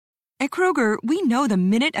At Kroger, we know the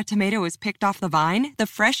minute a tomato is picked off the vine, the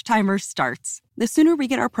fresh timer starts. The sooner we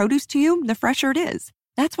get our produce to you, the fresher it is.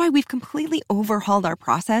 That's why we've completely overhauled our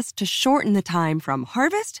process to shorten the time from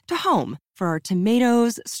harvest to home for our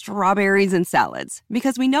tomatoes, strawberries, and salads.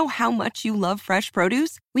 Because we know how much you love fresh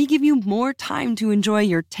produce, we give you more time to enjoy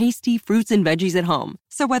your tasty fruits and veggies at home.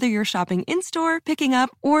 So whether you're shopping in-store, picking up,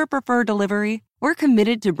 or prefer delivery, we're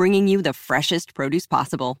committed to bringing you the freshest produce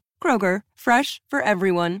possible. Kroger, fresh for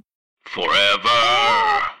everyone. Forever.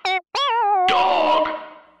 Dog.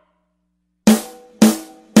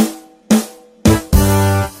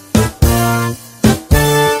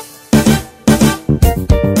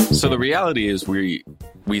 So the reality is we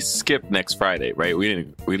skipped next Friday, right? We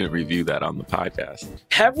didn't review that on the podcast.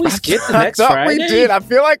 Have we skipped the next I thought Friday? we did. I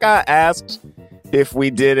feel like I asked if we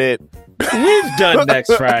did it. We've done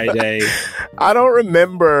next Friday. I don't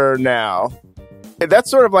remember now.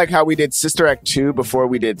 That's sort of like how we did Sister Act 2 before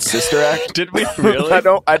we did Sister Act. Did we really?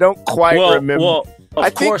 I don't quite remember. Well, I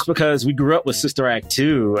of course, because we grew up with Sister Act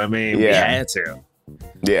 2. I mean, we had to.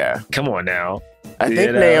 Yeah. Come on now. I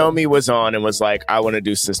think Naomi was on and was like, I want to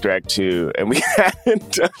do Sister Act 2. And we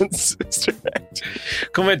hadn't done Sister Act 2.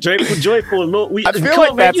 Come on, Joyful. I feel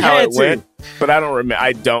like that's how it went. But I don't remember.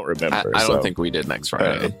 I don't remember. I don't think we did next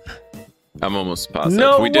Friday. I'm almost positive.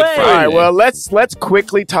 No we did way. Friday. All right, well, let's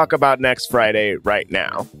quickly talk about next Friday right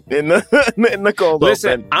now in the cold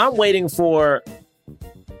Listen, open. I'm waiting for,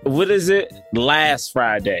 what is it? Last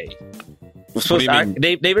Friday. What do you mean?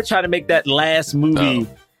 They were trying to make that last movie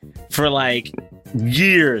for like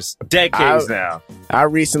years, decades now. I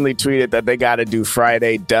recently tweeted that they got to do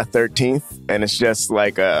Friday the 13th, and it's just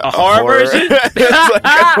like a horror version? It's like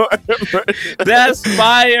a horror version. That's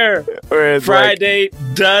fire. Friday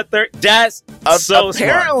the 13th. That's so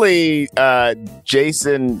apparently,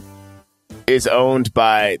 Jason is owned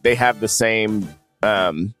by, they have the same,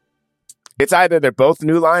 it's either they're both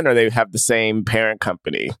New Line or they have the same parent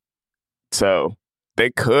company. So they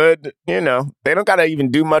could, they don't got to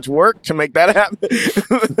even do much work to make that happen.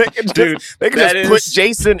 they can just put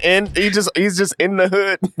Jason in. He's just in the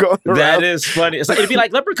hood going around. That is funny. It's like, it'd be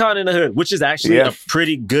like Leprechaun in the Hood, which is actually a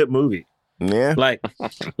pretty good movie. Yeah. Like,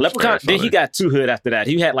 Leprechaun, then he got too hood after that.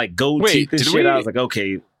 He had like gold teeth and shit. I was like,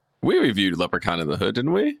 okay. We reviewed Leprechaun in the Hood,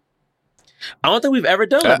 didn't we? I don't think we've ever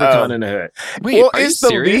done Leprechaun in the Hood. Wait, well, is the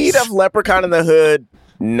lead of Leprechaun in the Hood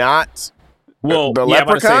not... Well, the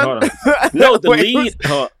Leprechaun? No, the lead.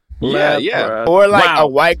 Yeah. Or like a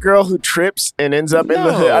white girl who trips and ends up in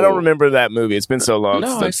the hood. I don't remember that movie. It's been so long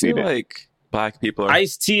since I've seen it. Like black people are...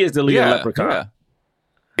 Ice-T is the lead of Leprechaun.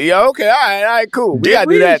 Yeah, okay. All right, cool. We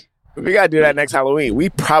gotta do that. We gotta do that next Halloween. We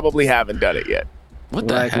probably haven't done it yet. What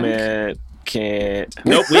the Black heck? man can't...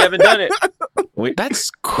 Nope, we haven't done it.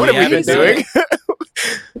 That's What have we been doing?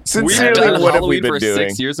 Sincerely, what have we Halloween been for doing?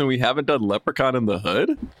 6 years and we haven't done Leprechaun in the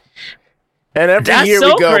Hood? And every That's year so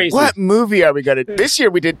we go, crazy. what movie are we going to... This year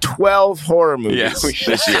we did 12 horror movies Yes,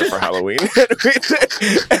 this year for Halloween.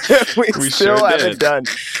 we still sure haven't did. done.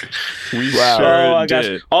 We Wow. sure Oh my gosh.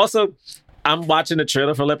 did. Also, I'm watching the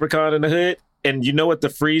trailer for Leprechaun in the Hood, and you know what the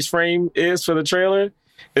freeze frame is for the trailer?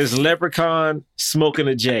 Is Leprechaun smoking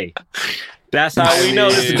a J. That's how we know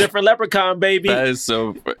this is a different Leprechaun, baby. That is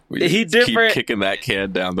so... We He just different. keep kicking that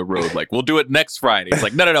can down the road. Like, we'll do it next Friday. It's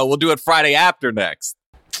like, no, we'll do it Friday after next.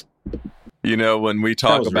 You know, when we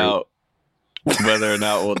talk was about whether or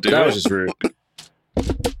not we'll do That it. was just rude. You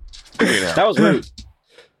know. That was rude.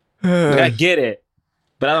 I get it,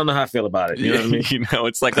 but I don't know how I feel about it. You know what I mean? You know,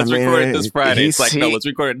 it's like, let's I mean, record it this Friday. It's like, no, he- let's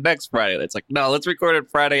record it next Friday. It's like, no, let's record it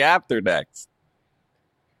Friday after next.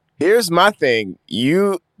 Here's my thing.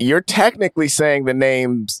 You're technically saying the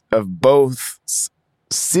names of both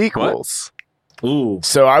sequels. Ooh.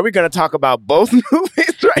 So are we going to talk about both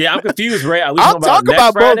movies right Yeah, I'm confused, Ray. Are we I'll talking talk next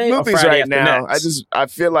about both Friday or movies Friday right after now. next? I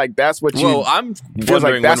feel like that's what you... Well, I'm feels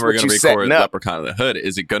wondering like that's when we're what going to you setting record up. Leprechaun in the Hood.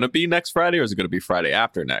 Is it going to be next Friday or is it going to be Friday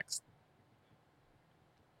after next?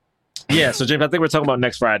 Yeah, so James, I think we're talking about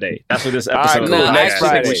next Friday. That's what this right, episode is. cool. No, about. I Next actually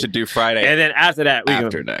think we Friday. should do Friday And then after that, we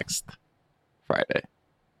after can... next Friday.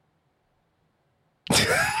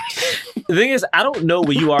 The thing is, I don't know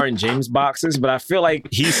where you are in James' boxes, but I feel like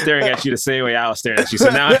he's staring at you the same way I was staring at you. So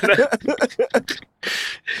now...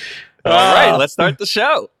 All right, let's start the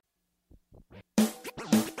show. Jonathan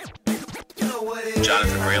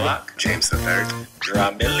Raylock, James III,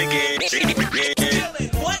 Drum Milligan.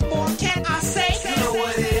 What more can I say? You know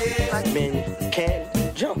what it is. Black men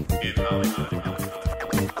can't jump.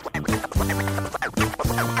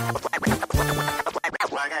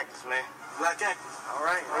 Black actors, man. Black actors. All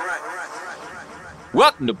right.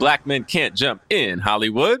 Welcome to Black Men Can't Jump in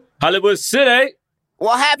Hollywood. Hollywood City.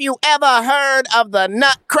 Well, have you ever heard of the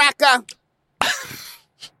Nutcracker?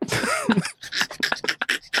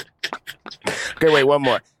 Okay, wait, one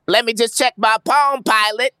more. Let me just check my Palm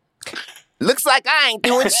Pilot. Looks like I ain't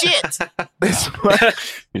doing shit.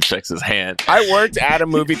 He checks his hand. I worked at a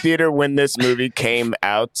movie theater when this movie came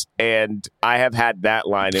out, and I have had that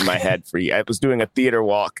line in my head for years. I was doing a theater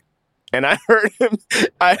walk, and I heard him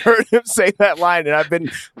say that line, and I've been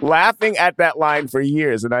laughing at that line for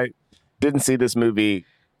years, and I didn't see this movie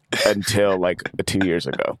until like 2 years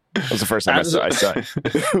ago. That was the first time I saw it.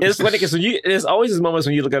 It's funny because there's always these moments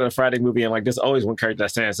when you look at a Friday movie and like there's always one character that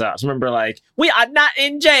stands out. So remember, like, we are not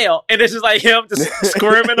in jail, and it's just like him just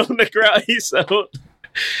squirming on the ground. He's so.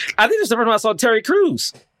 I think it's the first time I saw Terry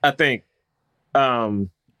Crews. I think.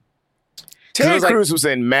 Terry Crews was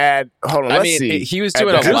in Mad. Hold on, let's see. He was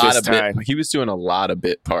doing a lot of bit. He was doing a lot of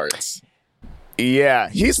bit parts. Yeah,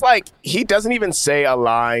 he's like, he doesn't even say a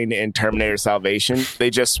line in Terminator Salvation. They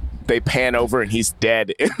pan over and he's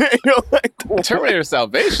dead. Like, Terminator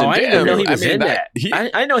Salvation. I didn't know he was in that.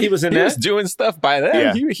 I know he was in that. He was doing stuff by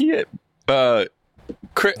then. Yeah. He had,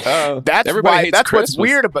 that's what's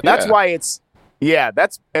weird about. That's why it's. Yeah,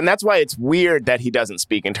 that's why it's weird that he doesn't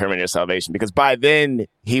speak in Terminator Salvation, because by then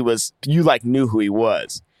you like knew who he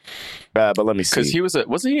was. But let me see. Because he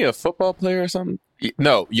wasn't he a football player or something?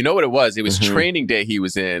 No, you know what it was? It was Training Day. He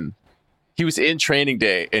was in Training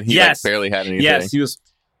Day, and he like barely had anything. Yes, he was.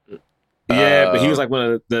 Yeah, but he was like one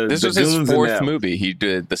of the. This was his fourth movie. He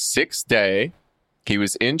did The Sixth Day. He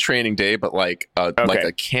was in Training Day, but like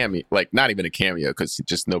a cameo, like not even a cameo, because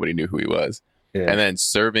just nobody knew who he was. Yeah. And then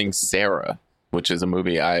Serving Sarah, which is a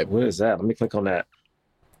movie What is that? Let me click on that.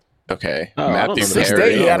 Okay, Matthew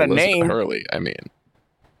Perry. He had a name. Hurley.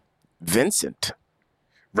 Vincent.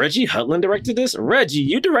 Reggie Hudlin directed this? Reggie,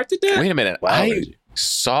 you directed that? Wait a minute. Wow, I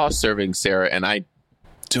saw Serving Sarah and I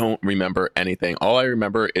don't remember anything. All I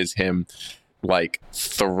remember is him like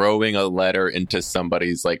throwing a letter into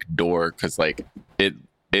somebody's like door, because like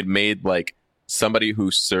it made like somebody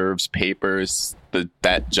who serves papers,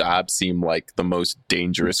 that job seemed like the most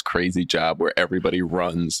dangerous, crazy job where everybody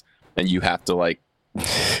runs and you have to like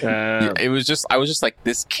I was just like,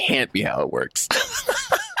 this can't be how it works.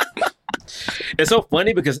 It's so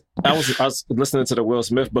funny because I was listening to the Will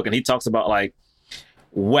Smith book, and he talks about like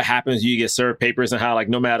what happens when you get served papers and how like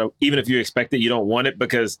no matter, even if you expect it, you don't want it,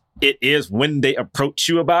 because it is when they approach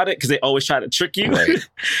you about it, because they always try to trick you. Right.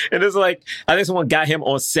 And it's like, I think someone got him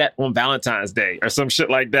on set on Valentine's Day or some shit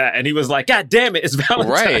like that, and he was like, God damn it, it's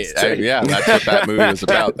Valentine's Day. Yeah, that's what that movie was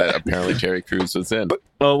about, that apparently Terry Crews was in.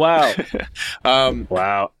 Oh wow.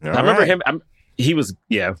 Wow. I remember him. He was,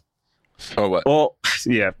 yeah. Oh, what? Oh,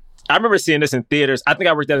 yeah. I remember seeing this in theaters. I think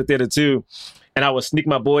I worked at a theater too. And I would sneak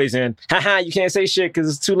my boys in. Haha, you can't say shit because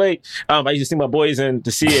it's too late. I used to sneak my boys in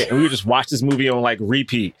to see it. And we would just watch this movie on like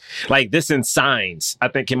repeat. Like this and Signs, I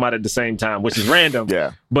think, came out at the same time, which is random.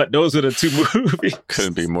 Yeah. But those are the two movies.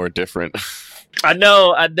 Couldn't be more different. I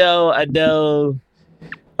know.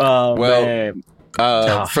 Man.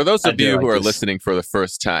 For those of you who are listening for the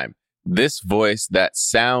first time, this voice that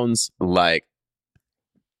sounds like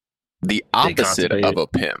the opposite of a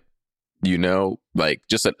pimp, you know, like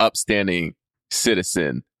just an upstanding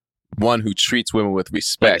citizen, one who treats women with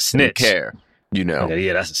respect and care, you know.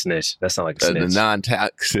 Yeah, that's a snitch. That sounds like a snitch. The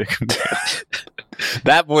non-toxic.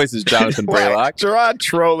 That voice is Jonathan Braylock. Gerard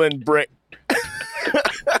trolling Brick.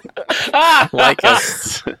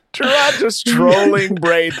 Gerard just trolling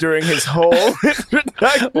Bray during his whole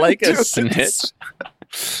like a snitch.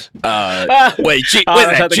 Wait, what's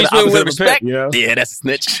that? Treats women with respect? Yeah, that's a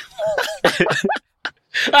snitch.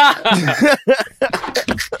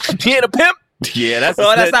 He ain't a pimp. Yeah, that's a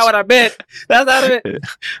snitch. That's not what I meant. That's not it.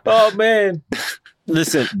 Oh man.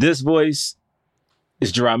 Listen, this voice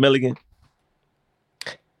is Gerard Milligan.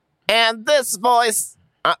 And this voice,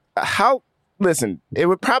 listen, it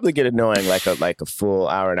would probably get annoying like a full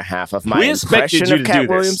hour and a half of my impression of Cat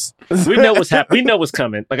Williams. We know what's happening. We know what's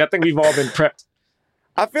coming. Like I think we've all been prepped.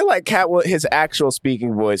 I feel like his actual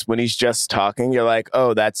speaking voice, when he's just talking, you're like,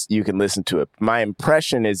 oh, you can listen to it. My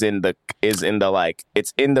impression is in the like,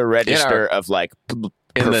 it's in the register of like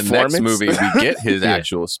in the next movie we get his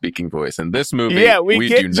actual speaking voice. In this movie, we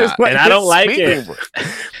get do just not. Like and I don't like it.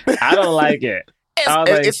 I don't like it.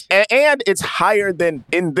 It's higher than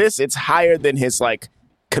in this. It's higher than his like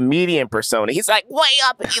comedian persona. He's like way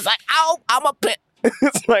up, and he's like, "Oh, I'm a pimp."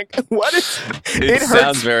 It's like, what is? It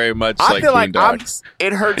sounds very much like Boondocks.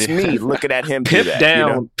 It hurts me looking at him. Pimp do that, down, you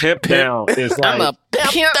know? Pimp down. Is like I'm a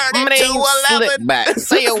pimp 3211.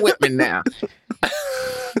 Say it with me now.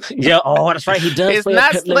 Yeah, oh, that's right. He does. It's play a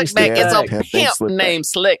not pimp named Slickback. It's a Slickback. Pimp named pimp Slickback. named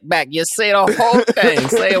Slickback. You say the whole thing.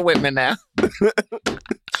 Say it with me now.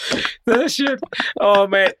 That shit. Oh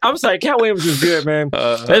man, I'm sorry. Cat Williams is good, man.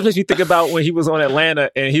 That makes me think about when he was on Atlanta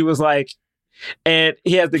and he was like, and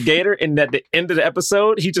he has the gator, and at the end of the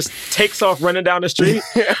episode, he just takes off running down the street.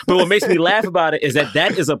 But what makes me laugh about it is that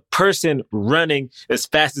is a person running as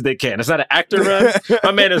fast as they can. It's not an actor run.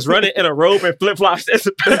 My man is running in a robe and flip flops.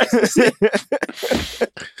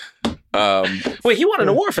 Wait, he won an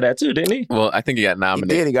award for that too, didn't he? Well, I think he got He nominated.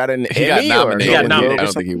 did. He got an He got Emmy or nominated. He got Golden nominated. Globe I or don't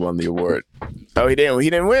think something? he won the award. Oh, he didn't. He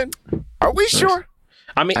didn't win. Are we sure?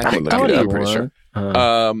 I mean, I I can look thought it he up, pretty won.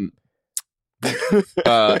 sure.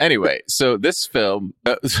 Anyway, so this film.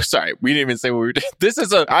 Sorry, we didn't even say what we were doing. This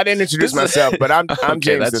is a. I didn't introduce This is- myself, but I'm Okay,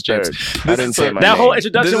 James the that's third. James. I didn't say my that name. whole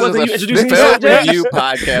introduction This wasn't is you a introducing film yourself, Jay? review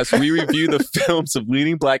podcast. We review the films of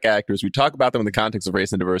leading black actors. We talk about them in the context of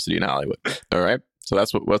race and diversity in Hollywood. All right, so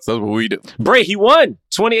that's what we do. Bray, he won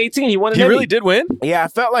 2018. He won an He Emmy. really did win. Yeah, I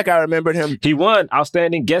felt like I remembered him. He won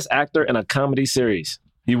Outstanding Guest Actor in a Comedy Series.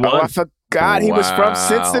 He won. Oh, I forgot he was from Wow.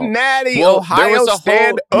 Cincinnati, Well, Ohio. there was a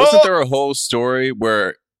Stand whole. up. Wasn't there a whole story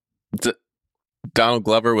where Donald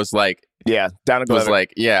Glover was like, Yeah, Donald was Glover.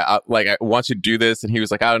 like, yeah, I want you to do this, and he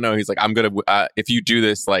was like, I don't know. He's like, I'm gonna. If you do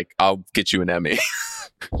this, like, I'll get you an Emmy.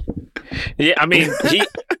 Yeah, I mean, I mean,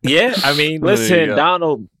 There you listen, go.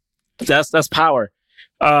 Donald, that's power.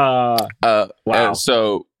 Wow.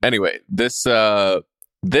 So anyway, this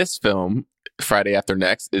film, Friday After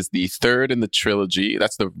Next, is the third in the trilogy.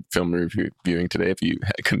 That's the film we're reviewing today, if you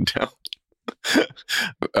couldn't tell.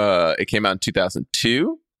 It came out in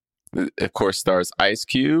 2002. It, of course, stars Ice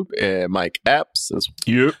Cube and Mike Epps, as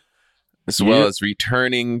well as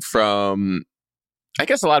returning from, I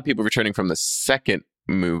guess a lot of people returning from the second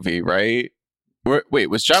movie, right? Wait,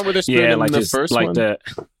 was John Witherspoon Yeah, in like the just first like one? the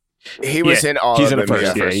he was in all he's of in the them.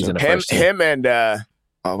 first. yeah. Yeah, he's in the first. Him and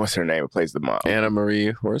what's her name? Who plays the mom? Anna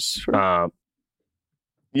Marie Horsford.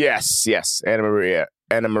 Yes, Anna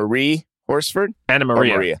Marie Horsford. Anna Or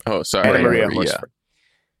Maria. Maria. Oh, sorry, Anna Maria Maria. Horsford.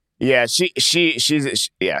 Yeah, she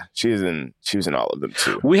was in all of them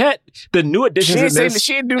too. We had the new She additions in didn't, say, this.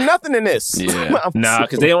 she didn't do nothing in this. Yeah. Nah,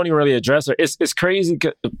 because they don't even really address her. It's crazy.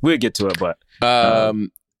 We'll get to it, but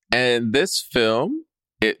And this film,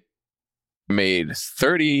 it made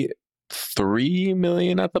 33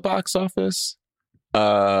 million at the box office.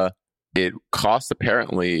 It cost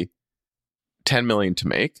apparently 10 million to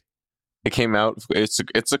make. It came out. It's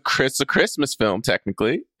a Christmas film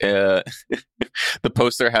technically. The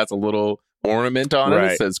poster has a little ornament on it.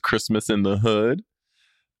 Right. It says "Christmas in the Hood."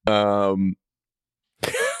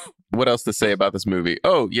 What else to say about this movie?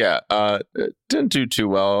 Oh yeah, it didn't do too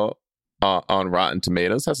well on Rotten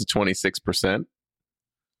Tomatoes. Has a 26%.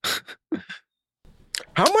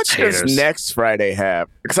 How much Haters. does Next Friday have?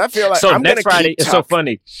 Because I feel like so I'm next gonna Friday, keep it's so talking.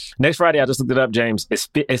 funny. Next Friday, I just looked it up, James.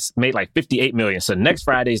 It's made like 58 million. So next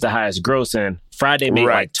Friday is the highest grossing. Friday made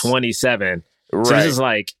Right. like 27. Right. So this is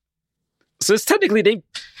like, so it's technically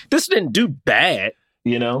this didn't do bad,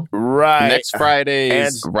 you know. right. Next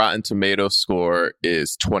Friday's And- Rotten Tomato score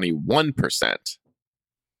is 21%.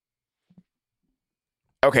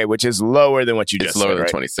 Okay, which is lower than what you It's just lower said, than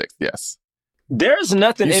right? 26. Yes. There's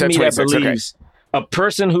nothing You in said me that 26, okay. believes a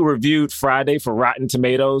person who reviewed Friday for Rotten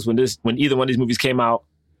Tomatoes when either one of these movies came out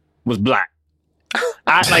was black.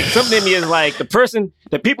 I like something in me is like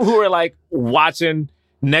the people who are like watching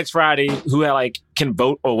Next Friday who are like can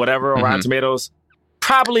vote or whatever on Rotten Tomatoes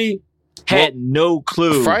probably had no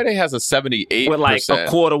clue Friday has a 78%, what like a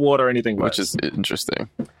quarter water or anything which was. is interesting.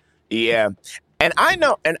 Yeah. And I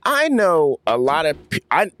know a lot of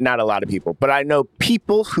not a lot of people, but I know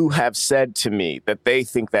people who have said to me that they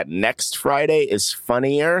think that Next Friday is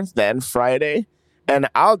funnier than Friday. And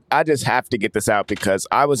I just have to get this out because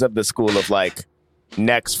I was of the school of like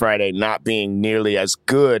Next Friday not being nearly as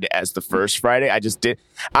good as the first Friday. I just did.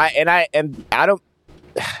 I don't.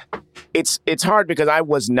 It's hard because I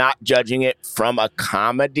was not judging it from a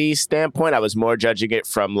comedy standpoint. I was more judging it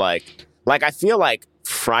from like I feel like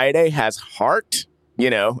Friday has heart, you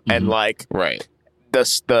know, and like Right. the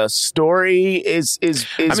story is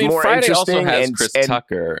I mean, more Friday also interesting. has and, Chris and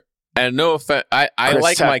Tucker. And no offense, I Chris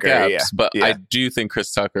like Mike Tucker, Epps, yeah, but yeah. I do think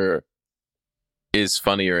Chris Tucker is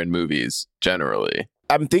funnier in movies generally.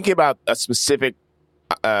 I'm thinking about a specific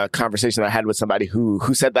conversation I had with somebody who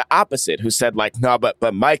said the opposite, who said like, no, but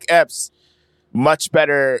Mike Epps, much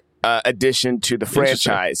better addition to the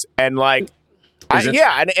franchise, and like,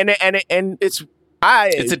 and it's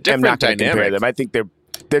It's a am different not going to compare dynamic. them. I think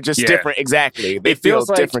they're just Yeah. different. Exactly, they It feel feels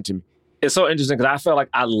like- different to me. It's so interesting because I felt like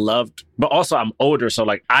I loved, but also I'm older, so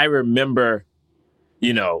like I remember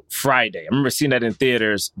Friday. I remember seeing that in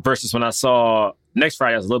theaters versus when I saw Next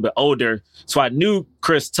Friday, I was a little bit older. So I knew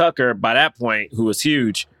Chris Tucker by that point, who was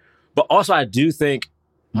huge. But also I do think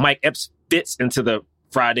Mike Epps fits into the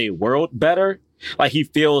Friday world better. Like he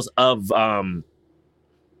feels of, at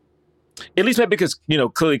least maybe because,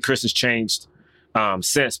 clearly Chris has changed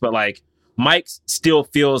since, but like Mike still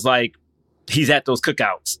feels like he's at those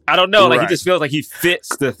cookouts. I don't know. Like he just feels like he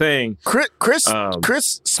fits the thing. Chris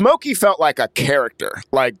Smokey felt like a character.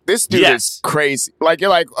 Like this dude is crazy. Like you're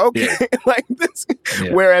like, okay, like this.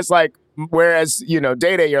 Yeah. Whereas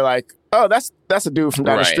Day-Day, you're like, oh, that's a dude from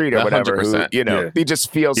down the street or whatever. Who, he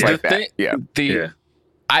just feels like that.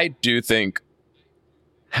 I do think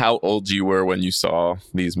how old you were when you saw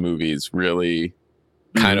these movies really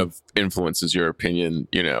kind of influences your opinion.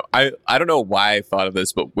 I don't know why I thought of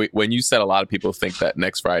this, but when you said a lot of people think that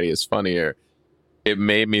Next Friday is funnier, it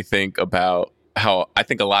made me think about how I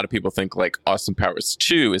think a lot of people think like Austin Powers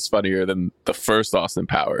 2 is funnier than the first Austin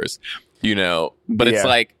Powers, but it's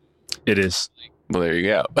like, it is. Well, there you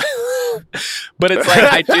go. But it's like,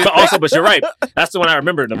 I do. But you're right. That's the one I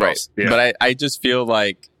remember the most. Yeah. But I just feel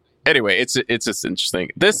like, anyway, it's just interesting.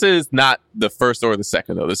 This is not the first or the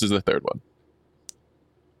second though. This is the third one.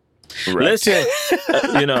 Right. Listen,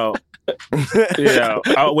 wait,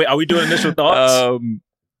 are we doing initial thoughts?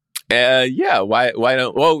 Yeah. Why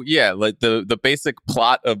don't? Well, yeah. Like the basic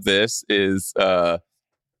plot of this is, yeah,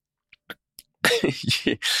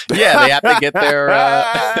 they have to get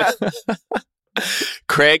their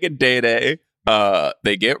Craig and Day-Day.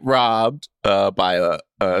 They get robbed by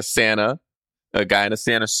a Santa, a guy in a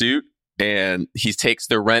Santa suit, and he takes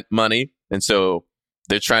their rent money, and so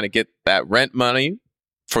they're trying to get that rent money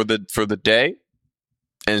for the day,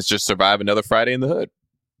 and it's just survive another Friday in the Hood.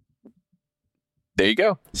 There you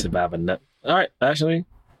go. Survive another. All right, actually,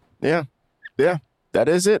 yeah, that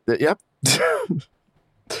is it. Yep.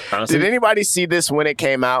 Honestly, did anybody see this when it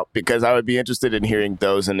came out? Because I would be interested in hearing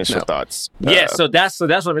those initial thoughts. Yeah, so that's what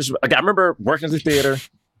like, I remember working at the theater,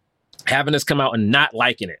 having this come out and not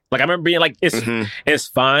liking it. Like I remember being like, it's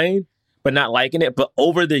fine, but not liking it. But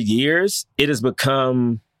over the years, it has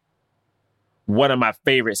become one of my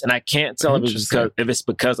favorites, and I can't tell if it's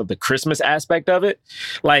because of the Christmas aspect of it.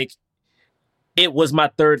 Like, it was my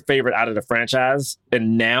third favorite out of the franchise,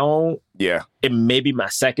 and now it may be my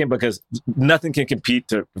second because nothing can compete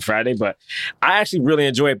to Friday. But I actually really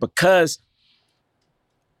enjoy it because,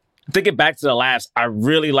 thinking back to the laughs, I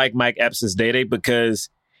really like Mike Epps' Day-Day because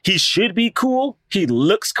he should be cool. He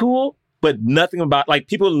looks cool. But nothing about, like,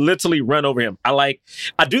 people literally run over him. I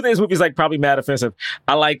do think this movie's like probably mad offensive.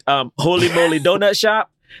 I liked Holy Moly Donut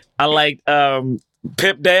Shop. I liked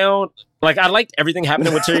Pip Down. Like, I liked everything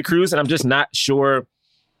happening with Terry Crews, and I'm just not sure.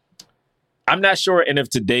 I'm not sure in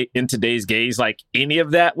today's gaze, like, any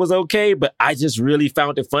of that was okay, but I just really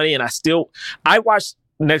found it funny, and I watched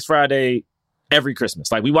Next Friday every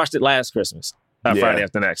Christmas. Like, we watched it last Christmas, Friday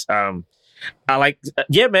after next. Man,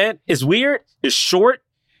 it's weird. It's short.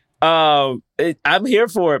 I'm here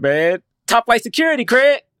for it, man. Top flight security,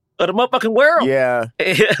 Craig, of the motherfucking world. Yeah,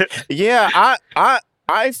 yeah.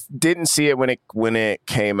 I didn't see it when it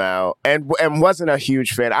came out, and wasn't a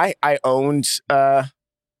huge fan. I owned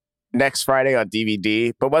Next Friday on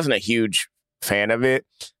DVD, but wasn't a huge fan of it.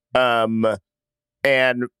 And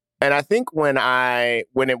I think when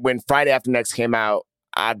Friday After Next came out,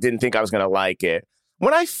 I didn't think I was gonna like it.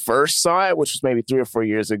 When I first saw it, which was maybe 3 or 4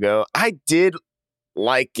 years ago, I did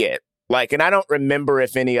like it. Like, and I don't remember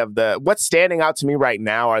if any of what's standing out to me right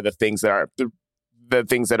now are the things that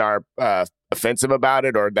are offensive about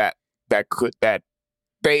it, or that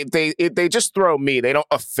they just throw me. They don't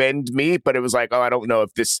offend me, but it was like, oh, I don't know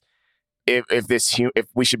if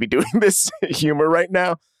we should be doing this humor right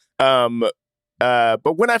now. But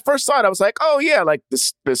when I first saw it, I was like, oh yeah, like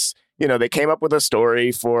this, they came up with a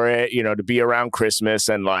story for it, to be around Christmas,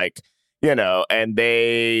 and like, and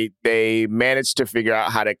they managed to figure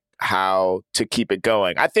out how to keep it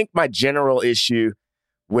going. I think my general issue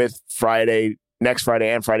with Next Friday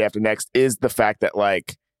and Friday After Next is the fact that,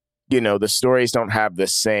 like, the stories don't have the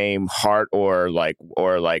same heart or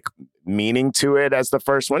meaning to it as the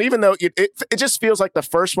first one, even though it just feels like the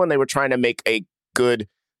first one they were trying to make a good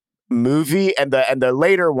movie, and the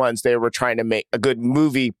later ones they were trying to make a good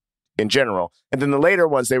movie in general, and then the later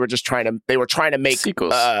ones they were trying to make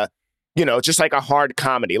sequels. Just like a hard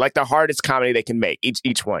comedy, like the hardest comedy they can make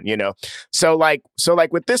each one, So like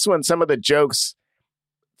with this one, some of the jokes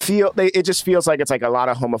it just feels like it's like a lot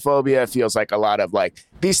of homophobia. It feels like a lot of like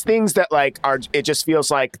these things that like it just feels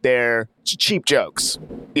like they're cheap jokes,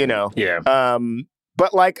 Yeah.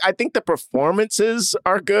 But like, I think the performances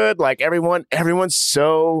are good. Like everyone's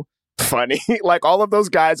so funny. Like all of those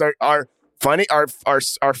guys are funny,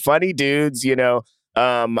 are funny dudes. You know,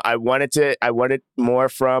 I wanted more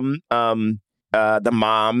from the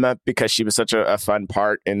mom because she was such a fun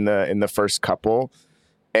part in the first couple,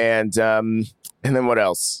 and then what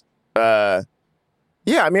else?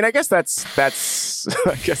 Yeah, I mean, I guess that's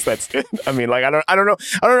it. I mean, like, I don't know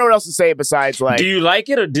what else to say besides like. Do you like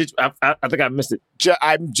it, or did I think I missed it?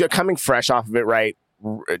 I'm coming fresh off of it, right?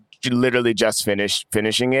 Literally just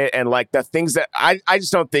finishing it, and like the things that I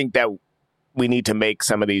just don't think that we need to make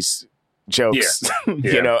some of these jokes,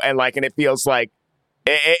 you know, and it feels like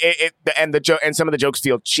and some of the jokes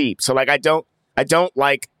feel cheap. So like I don't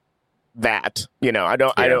like that, you know. I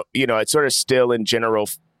don't you know, it's sort of still in general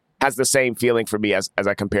has the same feeling for me as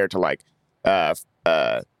I compare to like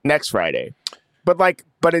Next Friday.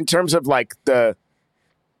 But in terms of like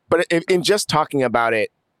in just talking about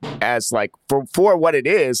it as like for what it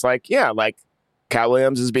is, like, yeah, like Cat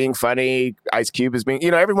Williams is being funny, Ice Cube is being,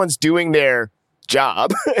 you know, everyone's doing their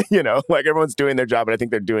job, you know, like everyone's doing their job, and I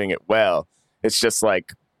think they're doing it well. It's just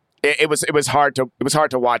like it was hard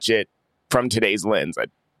to watch it from today's lens.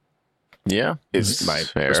 Yeah, is my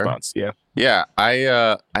response. Yeah.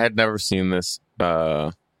 I had never seen this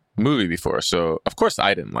movie before, so of course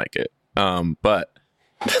I didn't like it. But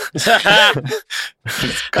because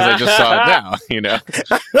I just saw it now, you know.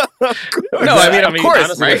 No, I mean, of course,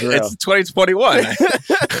 honestly, right? It's 2021,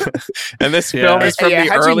 and this film is from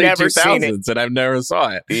the early 2000s, and I've never saw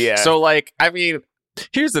it. Yeah. So, like, I mean,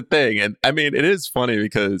 here's the thing, and I mean, it is funny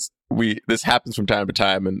because this happens from time to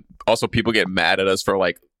time, and also people get mad at us for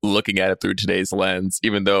like looking at it through today's lens,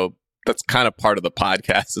 even though that's kind of part of the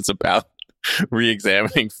podcast. It's about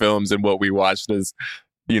re-examining films and what we watched as,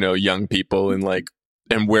 you know, young people, and like,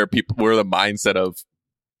 and where the mindset of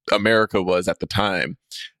America was at the time.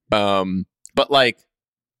 But like,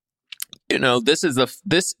 you know, this is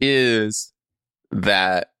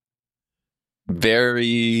that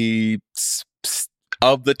very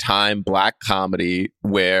of the time black comedy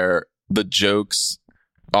where the jokes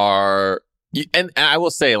are, and I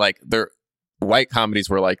will say, like, their white comedies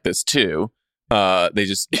were like this too. They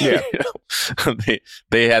just, you know,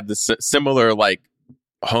 they had this similar like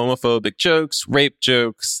homophobic jokes, rape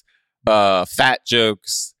jokes, fat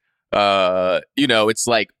jokes. You know, it's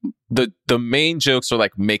like the main jokes are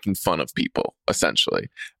like making fun of people essentially.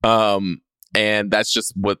 And that's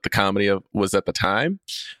just what the comedy was at the time.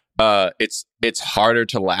 It's harder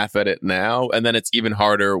to laugh at it now, and then it's even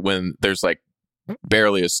harder when there's like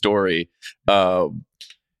barely a story.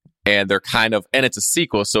 And they're kind of, and it's a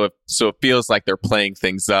sequel, so it feels like they're playing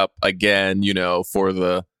things up again, you know, for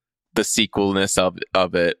the sequelness of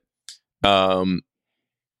it.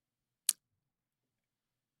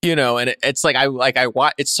 You know, and it's like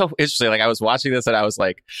it's so interesting. Like I was watching this and I was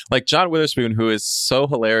like John Witherspoon, who is so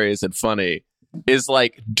hilarious and funny, is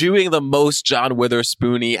like doing the most John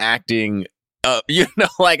Witherspoon-y acting. You know,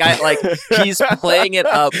 he's playing it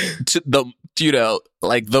up to the, you know,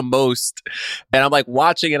 like the most. And I'm like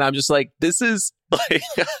watching and I'm just like, this is like,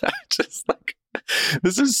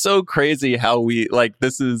 this is so crazy how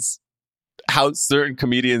this is how certain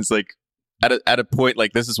comedians, like, at a point,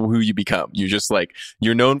 like, this is who you become. You just like,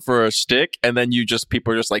 you're known for a shtick, and then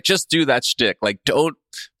people are just like, just do that shtick. Like, don't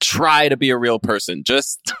try to be a real person.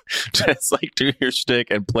 Just like do your shtick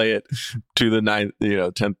and play it to the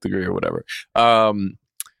 10th degree or whatever.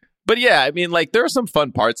 But yeah, I mean, like, there are some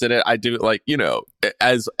fun parts in it. I do, like, you know,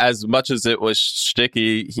 as much as it was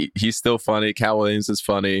shticky, he's still funny. Cat Williams is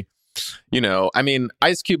funny. You know, I mean,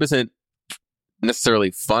 Ice Cube isn't necessarily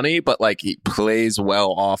funny, but like he plays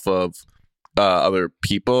well off of other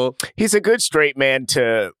people. He's a good straight man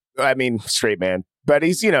but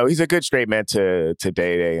he's, you know, he's a good straight man to Day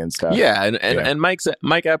Day and stuff. Yeah, and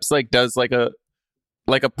Mike Epps like does like a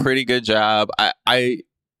pretty good job. I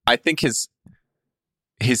think his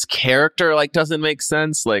character like doesn't make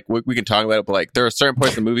sense. Like we can talk about it, but like there are certain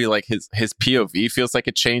points in the movie like his POV feels like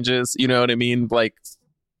it changes. You know what I mean? Like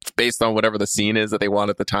based on whatever the scene is that they want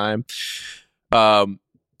at the time. And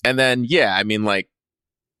then yeah, I mean, like,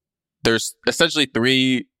 there's essentially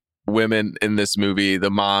 3 women in this movie. The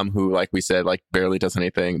mom, who, like we said, like barely does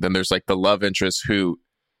anything. Then there's like the love interest, who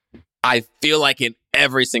I feel like in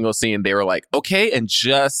every single scene they were like, okay, and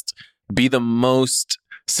just be the most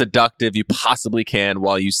seductive you possibly can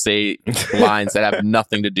while you say lines that have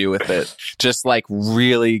nothing to do with it. Just like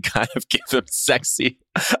really kind of give them sexy,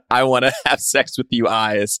 I want to have sex with you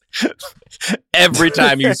eyes every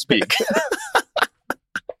time you speak.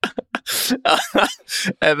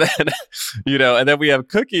 And then, you know, and then we have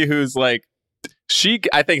Cookie, who's like,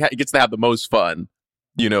 I think gets to have the most fun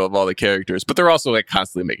of all the characters, but they're also like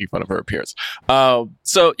constantly making fun of her appearance. So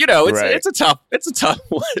it's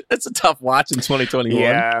a tough watch in 2021.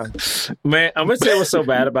 Yeah, man, I'm gonna say what's so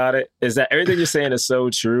bad about it is that everything you're saying is so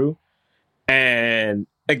true. And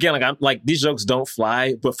again, I'm like, these jokes don't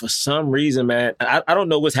fly, but for some reason, man, I don't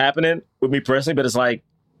know what's happening with me personally, but it's like,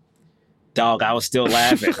 dog, I was still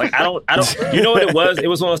laughing. Like, I don't, you know what it was? It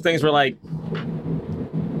was one of those things where like,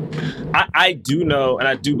 I do know, and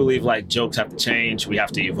I do believe like jokes have to change. We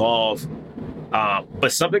have to evolve.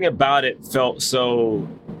 But something about it felt so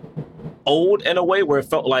old in a way where it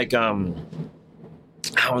felt like, I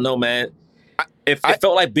don't know, man. It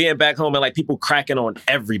felt like being back home and like people cracking on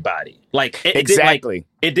everybody. Like exactly.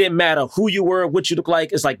 It didn't matter who you were, what you look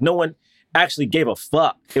like. It's like no one actually gave a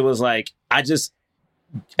fuck. It was like,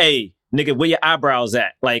 hey, nigga, where your eyebrows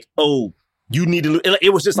at? Like, oh, you need to.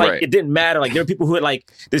 It was just like It didn't matter. Like there were people who had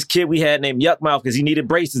like this kid we had named Yuck Mouth because he needed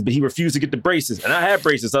braces, but he refused to get the braces, and I had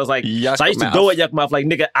braces. So I was like, so I used to go at Yuck Mouth like,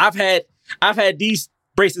 nigga, I've had these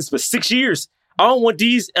braces for 6 years. I don't want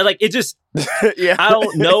these. And like it just. Yeah. I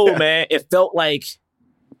don't know, man. It felt like,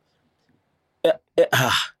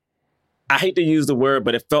 I hate to use the word,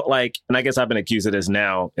 but it felt like, and I guess I've been accused of this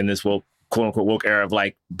now in this woke, quote unquote woke era of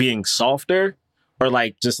like being softer or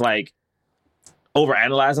like just like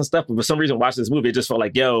overanalyzing stuff. But for some reason, watching this movie, it just felt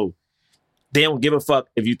like, yo, they don't give a fuck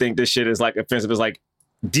if you think this shit is like offensive. It's like,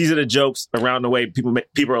 these are the jokes around the way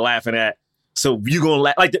people are laughing at. So you gonna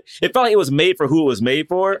laugh. Like it felt like it was made for who it was made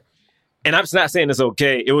for. And I'm just not saying it's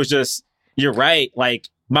okay. It was just, you're right. Like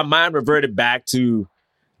my mind reverted back to,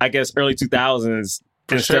 I guess, early 2000s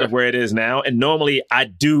instead of where it is now. And normally I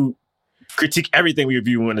do critique everything we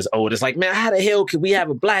review when it's old. It's like, man, how the hell could we have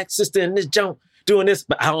a black sister in this junk doing this?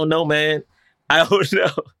 But I don't know, man. I don't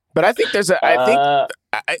know. But I think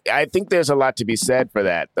I think there's a lot to be said for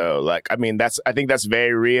that, though. Like, I mean, I think that's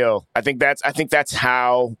very real. I think that's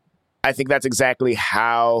exactly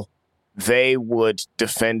how they would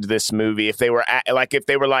defend this movie if they were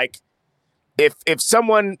if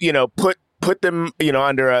someone put them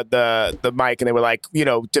under the mic and they were like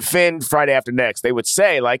defend Friday After Next, they would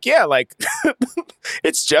say like, yeah, like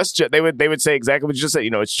it's just they would say exactly what you just said.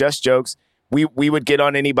 It's just jokes. We would get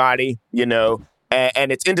on anybody,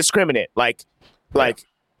 and it's indiscriminate. Like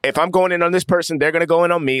if I'm going in on this person, they're gonna go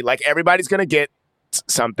in on me. Like everybody's gonna get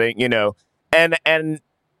something, and I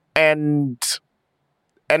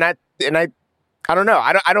don't know.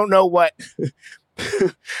 I don't know what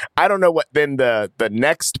I don't know what then the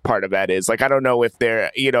next part of that is. Like I don't know if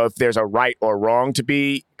if there's a right or wrong to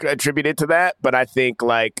be attributed to that. But I think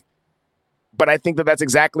that's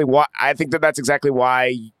exactly why. I think that's exactly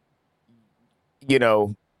why.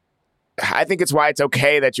 I think it's why it's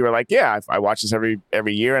okay that you were like, yeah, I watch this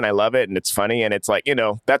every year and I love it and it's funny and it's like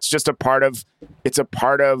that's just a part of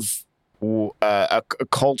a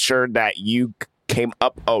culture that you came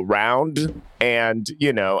up around and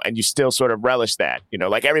and you still sort of relish that,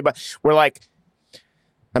 like everybody, we're like,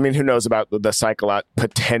 I mean, who knows about the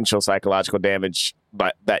potential psychological damage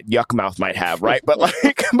that Yuck Mouth might have, right? But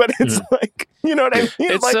it's like, you know what I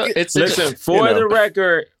mean? Listen, for the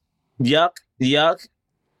record, Yuck,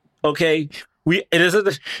 okay, we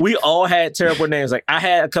all had terrible names. Like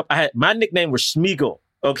my nickname was Schmeagle,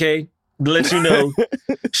 okay? To let you know,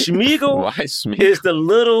 Schmeagle Why Schmeagle? is the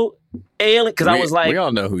little alien. Because I was like, we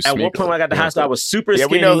all know who Schmeagle. At one point when I got to high school, I was super skinny. Yeah,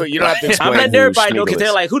 we know who. You don't have to explain. I'm letting everybody know because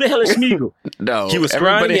they're like, who the hell is Schmeagle? No, he was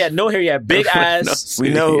scrawny. He had no hair. He had big eyes. We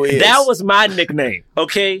know who he is. That was my nickname.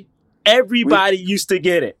 Okay, everybody used to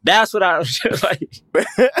get it. That's what I was like.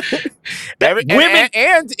 Women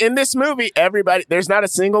and in this movie, everybody. There's not a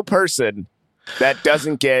single person that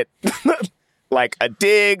doesn't get. Like a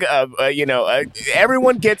dig of,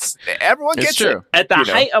 everyone gets true. It. At the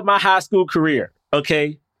height of my high school career,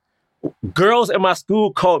 okay, girls in my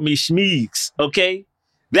school called me Schmeegs, okay?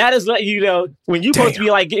 That is like, when you're supposed to be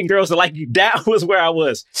like getting girls to like you, that was where I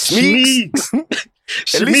was. Schmeegs.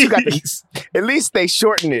 At least they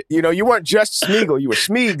shortened it. You weren't just Schmeagle, you were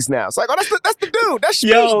Schmeegs now. It's like, oh, that's the dude. That's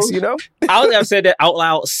Schmeegs, I've said that out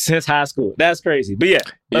loud since high school. That's crazy. But yeah.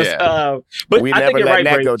 But we I never think let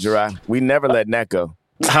that right, go, Gerard. We never let that go.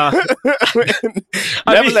 Never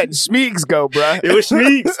letting Schmeegs go, bro. It was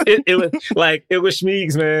Schmeegs. It was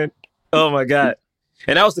Schmeegs, man. Oh my God.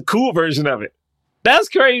 And that was the cool version of it. That's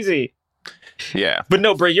crazy. Yeah. But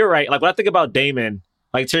no, bro, you're right. Like when I think about Damon,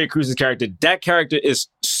 like Terry Crews' character, that character is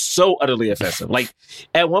so utterly offensive. Like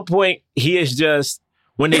at one point, he is just,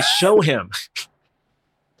 when they show him,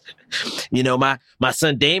 my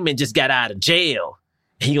son Damon just got out of jail.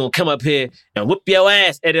 He gonna come up here and whoop your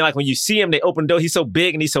ass. And then like when you see him, they open the door. He's so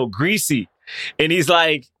big and he's so greasy. And he's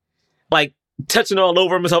like touching all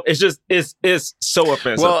over himself. It's just it's so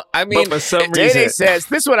offensive. Well, I mean, but for some Day reason, says,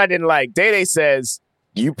 this is what I didn't like. Day says,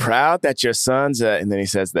 you proud that your son's and then he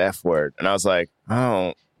says the F word. And I was like,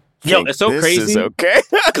 oh. yo, it's so this crazy. Is okay.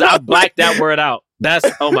 'Cause I blacked that word out. That's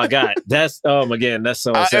oh my god. That's that's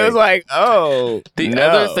so insane. It was like, oh. The no.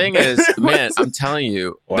 other thing is, man, I'm telling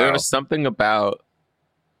you, Wow. there was something about,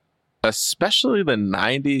 especially the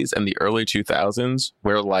 90s and the early 2000s,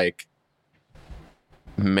 where like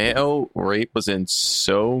male rape was in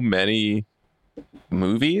so many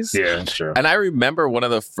movies. yeah, that's true. And I remember one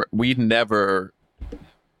of the we never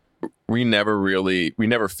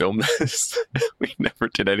filmed this. We never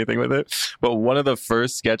did anything with it. But one of the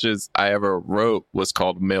first sketches I ever wrote was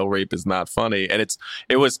called "Male Rape Is Not Funny," and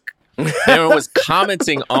it was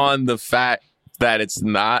commenting on the fact that it's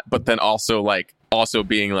not, but then also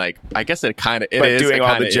being like, I guess it kind of it But is doing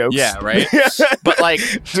all the jokes. yeah, right. But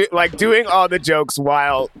like doing all the jokes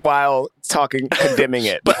while talking, condemning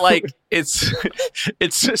it. But like it's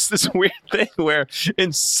just this weird thing where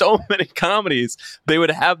in so many comedies they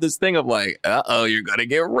would have this thing of like, you're gonna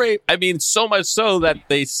get raped. I mean, so much so that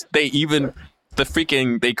they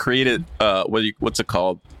created what's it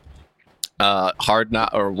called? Hard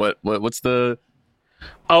Not, or what's the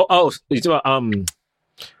you talking about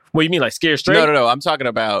what do you mean, like Scared Straight? No, I'm talking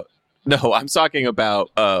about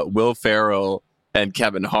Will Ferrell and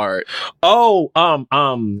Kevin Hart. Oh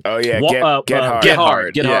yeah, Get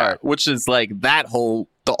Hard. Get Hard. Which is like the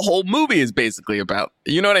whole movie is basically about,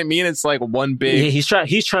 you know what I mean? It's like one big. Yeah,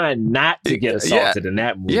 he's trying not to get assaulted in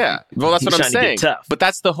that movie. Yeah, well, that's He's what I'm trying to saying. get tough. But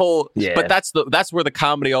that's the whole. Yeah. But that's where the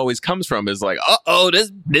comedy always comes from. Is like,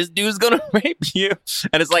 this dude's gonna rape you,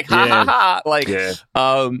 and it's like, ha ha ha. Like,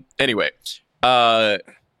 anyway,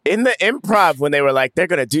 in the improv, when they were like,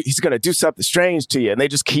 he's gonna do something strange to you, and they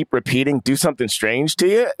just keep repeating, do something strange to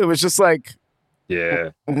you. It was just like,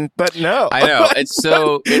 but no. I know it's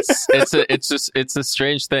a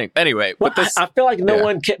strange thing. Anyway, well, but this, I feel like no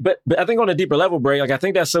one can, but I think on a deeper level, Bray, like I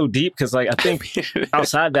think that's so deep because like I think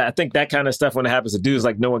outside that, I think that kind of stuff when it happens to dudes,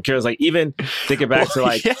 like no one cares. Like even thinking back to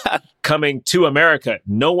like Coming to America,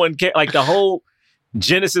 no one cares. Like the whole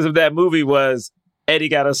genesis of that movie was Eddie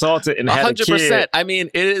got assaulted and had a kid. 100%. I mean,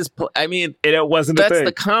 it is. I mean, it wasn't a thing.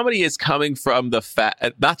 The comedy is coming from the fact,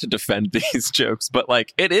 not to defend these jokes, but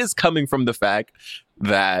like it is coming from the fact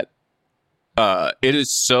that it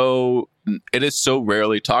is so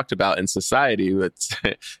rarely talked about in society.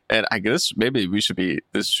 And I guess maybe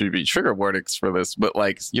this should be trigger warnings for this, but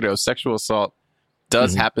like, you know, sexual assault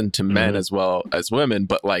does happen to men as well as women,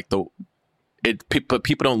 but like but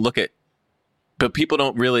people don't look at. But people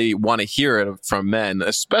don't really want to hear it from men,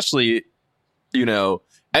 especially, you know.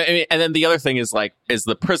 I mean, and then the other thing is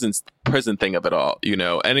the prison thing of it all, you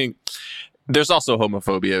know. I mean, there's also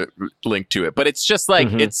homophobia linked to it, but it's just like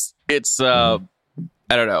it's I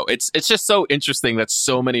don't know. It's just so interesting that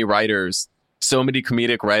so many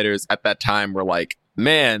comedic writers at that time were like,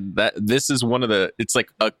 man, this is it's like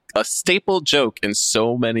a staple joke in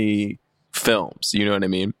so many films. You know what I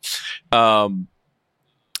mean?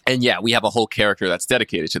 And yeah, we have a whole character that's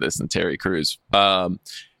dedicated to this in Terry Crews,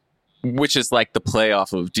 which is like the play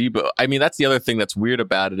off of Debo. I mean, that's the other thing that's weird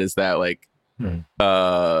about it is that like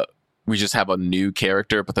we just have a new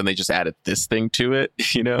character, but then they just added this thing to it,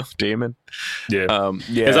 you know, Damon. Yeah.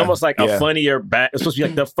 It's almost like a funnier it's supposed to be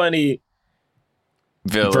like the funny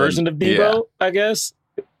villain version of Debo, I guess.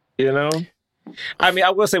 You know? I mean, I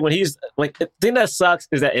will say when he's like, the thing that sucks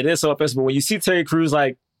is that it is so offensive, but when you see Terry Crews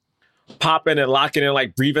like popping and locking and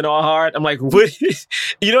like breathing all hard, I'm like, what is,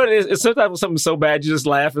 you know what it is? It's sometimes when something's so bad you just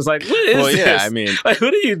laugh. It's like, what is this? I mean, like,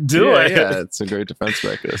 what are you doing? Yeah, it's a great defense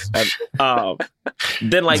practice.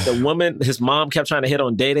 Then like the woman, his mom kept trying to hit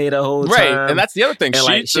on Day the whole time. Right, and that's the other thing.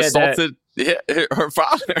 And, she assaulted her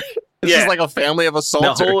father. This is like a family of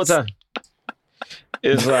assaulters. The whole time.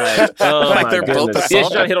 It's like, oh like my they're both goodness. Yeah,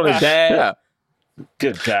 she's trying to hit on his dad. Yeah.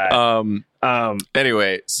 Good God.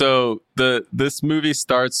 Anyway, so this movie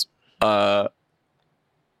starts. I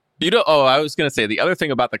was gonna say the other thing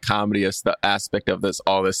about the comedy aspect of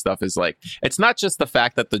all this stuff is like it's not just the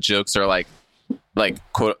fact that the jokes are like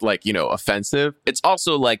quote like, you know, offensive. It's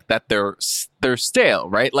also like that they're stale,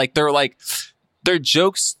 right? Like they're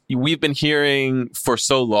jokes we've been hearing for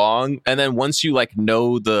so long, and then once you like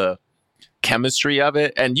know the chemistry of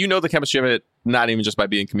it, and you know the chemistry of it not even just by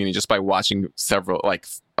being comedian, just by watching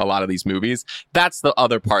a lot of these movies, that's the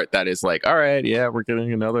other part that is like, all right, yeah, we're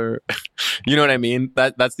getting another, you know what I mean?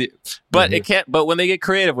 That's the, but it can't, but when they get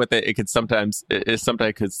creative with it, it could sometimes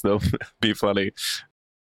could still be funny.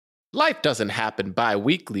 Life doesn't happen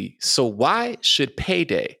bi-weekly, so why should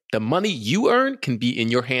payday? The money you earn can be in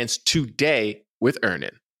your hands today with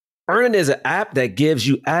Earnin. Earnin is an app that gives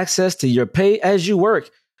you access to your pay as you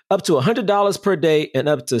work, up to $100 per day and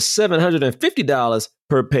up to $750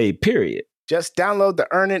 per pay period. Just download the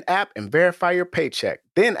Earnin app and verify your paycheck.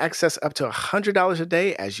 Then access up to $100 a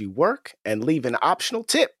day as you work and leave an optional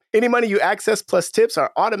tip. Any money you access plus tips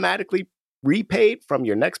are automatically repaid from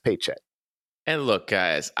your next paycheck. And look,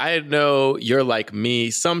 guys, I know you're like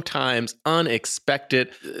me. Sometimes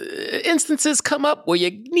unexpected instances come up where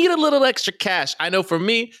you need a little extra cash. I know for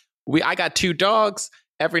me, I got 2 dogs.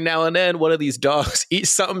 Every now and then, one of these dogs eat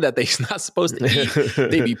something that they're not supposed to eat.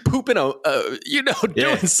 They be pooping,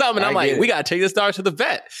 doing something. I'm like, we got to take this dog to the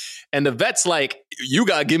vet. And the vet's like, you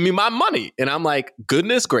got to give me my money. And I'm like,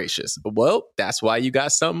 goodness gracious. Well, that's why you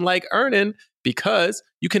got something like Earnin, because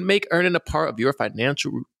you can make Earnin a part of your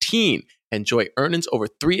financial routine. Enjoy Earnin's over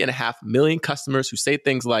 3.5 million customers who say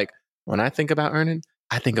things like, when I think about Earnin,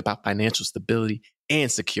 I think about financial stability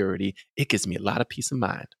and security. It gives me a lot of peace of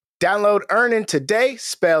mind. Download Earnin today,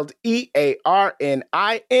 spelled EARNIN,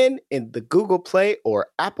 in the Google Play or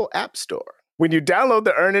Apple App Store. When you download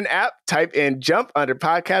the Earnin app, type in Jump Under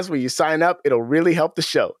Podcast when you sign up. It'll really help the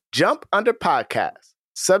show. Jump Under Podcast.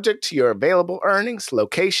 Subject to your available earnings,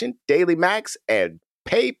 location, daily max, and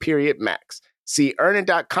pay period max. See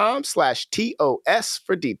earnin.com/TOS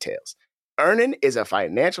for details. Earnin is a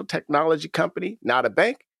financial technology company, not a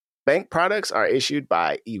bank. Bank products are issued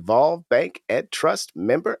by Evolve Bank and Trust,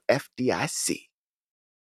 member FDIC.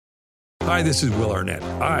 Hi, this is Will Arnett.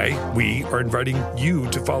 We are inviting you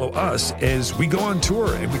to follow us as we go on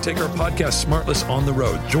tour and we take our podcast Smartless on the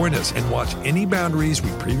road. Join us and watch any boundaries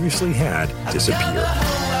we previously had disappear.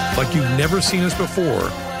 Like you've never seen us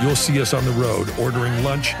before, you'll see us on the road, ordering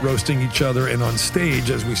lunch, roasting each other, and on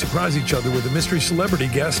stage as we surprise each other with a mystery celebrity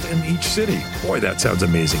guest in each city. Boy, that sounds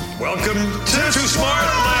amazing. Welcome to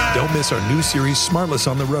Smartland! Don't miss our new series,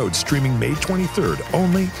 Smartless on the Road, streaming May 23rd,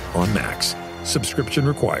 only on Max. Subscription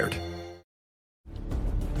required.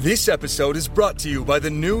 This episode is brought to you by the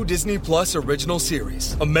new Disney Plus original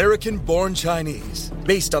series, American Born Chinese.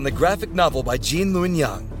 Based on the graphic novel by Jean Luen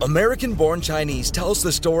Yang, American Born Chinese tells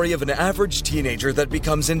the story of an average teenager that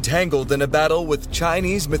becomes entangled in a battle with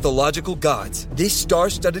Chinese mythological gods. This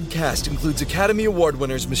star-studded cast includes Academy Award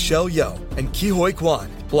winners Michelle Yeoh and Ke Huy Quan,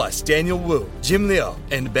 plus Daniel Wu, Jim Liu,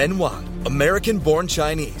 and Ben Wang. American Born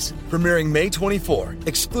Chinese, premiering May 24,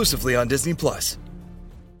 exclusively on Disney Plus.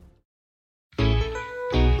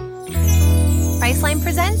 Priceline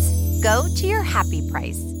presents Go to Your Happy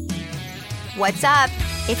Price. What's up?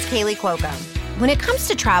 It's Kaylee Cuoco. When it comes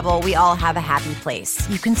to travel, we all have a happy place.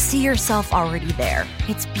 You can see yourself already there.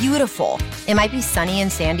 It's beautiful. It might be sunny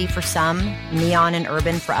and sandy for some, neon and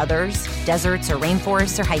urban for others, deserts or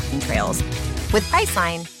rainforests or hiking trails. With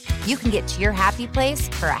Priceline, you can get to your happy place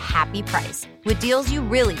for a happy price with deals you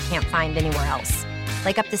really can't find anywhere else.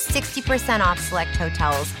 Like up to 60% off select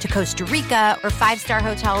hotels to Costa Rica or 5-star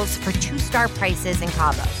hotels for 2-star prices in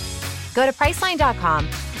Cabo. Go to Priceline.com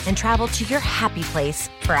and travel to your happy place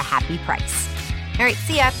for a happy price. All right,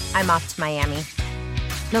 see ya. I'm off to Miami.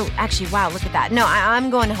 No, actually, wow, look at that. No, I'm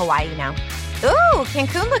going to Hawaii now. Ooh,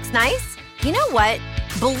 Cancun looks nice. You know what?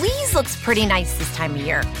 Belize looks pretty nice this time of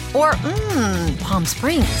year. Or, Palm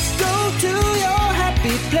Springs. Go to your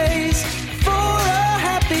happy place for a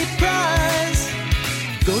happy price.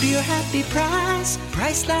 Go to your happy price,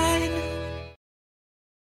 Priceline.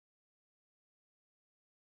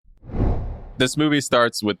 This movie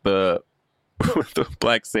starts with the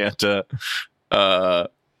Black Santa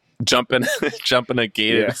jumping a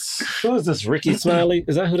gate. Yes. Who is this? Ricky Smiley?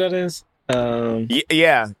 Is that who that is?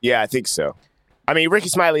 Yeah, I think so. I mean, Ricky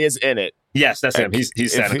Smiley is in it. Yes, that's him.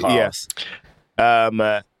 He's Santa Claus. Yes. I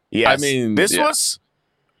mean, this was.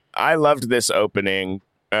 I loved this opening.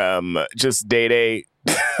 Just Day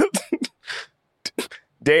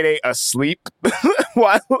asleep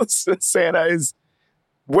while Santa is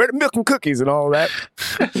where the milk and cookies and all that.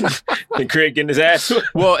 And Craig getting his ass.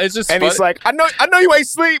 Well, it's just and he's like, I know you ain't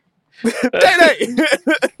sleep. Day.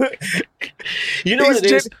 You know what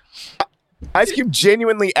it is? Ice Cube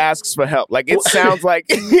genuinely asks for help. Like, it sounds like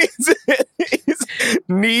he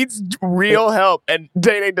needs real help, and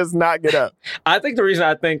Day does not get up. I think the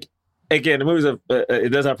reason again, the movies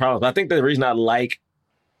it does have problems. But I think the reason I like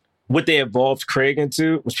what they evolved Craig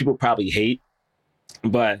into, which people probably hate,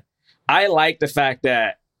 but I like the fact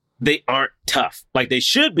that they aren't tough. Like they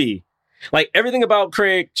should be. Like everything about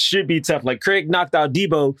Craig should be tough. Like Craig knocked out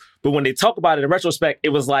Debo, but when they talk about it in retrospect, it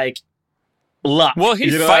was like luck. Well,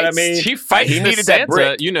 he fights. I mean? He fights. He needed Santa, that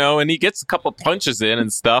brick, and he gets a couple punches in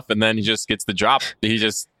and stuff, and then he just gets the drop. He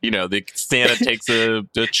just, the Santa takes a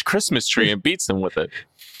Christmas tree and beats him with it.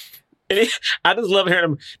 I just love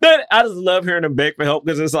hearing him. I just love hearing him beg for help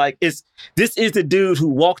because it's like this is the dude who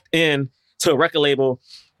walked in to a record label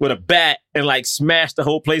with a bat and like smashed the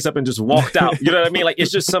whole place up and just walked out. You know what I mean? Like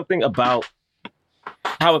it's just something about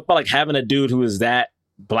how it felt like having a dude who is that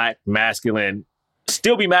black, masculine,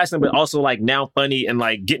 still be masculine, but also like now funny and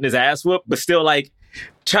like getting his ass whooped, but still like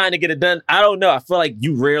trying to get it done. I don't know. I feel like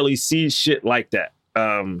you rarely see shit like that.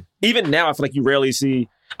 Even now, I feel like you rarely see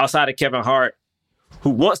outside of Kevin Hart, who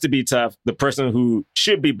wants to be tough, the person who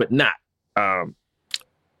should be but not.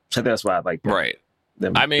 So that's why I like that. Right.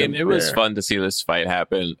 It was fun to see this fight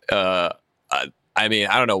happen. I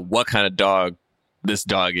don't know what kind of dog this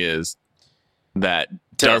dog is that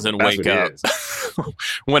doesn't wake up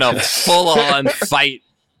when a full-on fight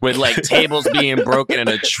with like tables being broken and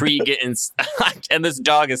a tree getting and this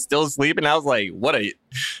dog is still sleeping. I was like,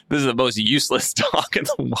 this is the most useless dog in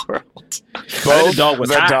the world. Both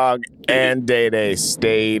the dog and Day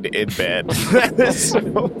stayed in bed.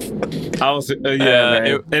 I was, man.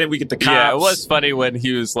 And then we get the cops. Yeah, it was funny when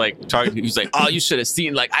he was like talking. He was like, "Oh, you should have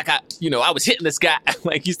seen. Like, I was hitting this guy."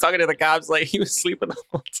 Like he's talking to the cops, like he was sleeping the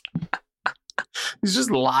whole time. He's just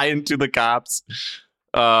lying to the cops.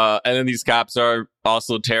 And then these cops are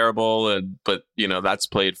also terrible, but that's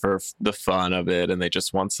played for the fun of it, and they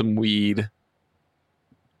just want some weed.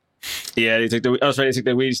 Yeah, they take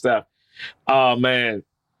the weed stuff. Oh man!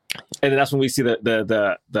 And then that's when we see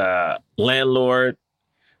the landlord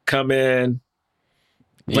come in,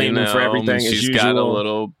 blame him for everything. She's got a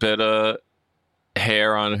little bit of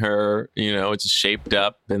hair on her. It's shaped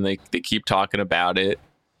up, and they keep talking about it.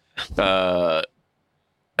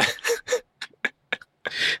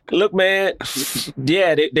 Look, man.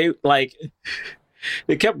 Yeah, they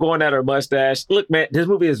kept going at her mustache. Look, man, this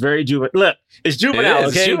movie is very juvenile. Look, it's juvenile. It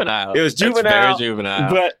is juvenile. It was juvenile. It's very juvenile.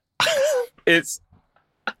 But it's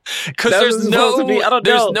because there's no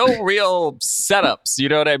real setups. You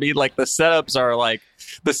know what I mean? Like the setups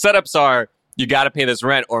are you got to pay this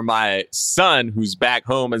rent, or my son who's back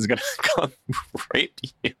home is gonna come rape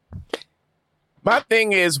you. My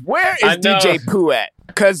thing is, where is DJ Pooh at?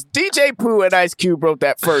 Because DJ Pooh and Ice Cube wrote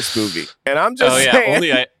that first movie. And I'm just saying,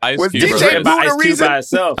 only Ice was Cube DJ Pooh the reason? By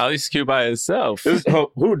itself. Ice Cube by himself.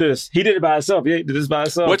 Who did this? He did it by himself. Yeah, he did this by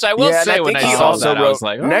himself. Which I will say, when I saw that, I was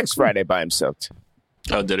like, Next Friday by himself.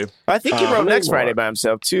 Oh, did he? I think he wrote Next Friday by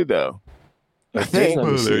himself too, though. I think.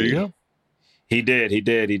 Oh, there you go. He did.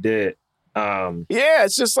 Yeah,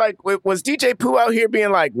 it's just like, was DJ Pooh out here being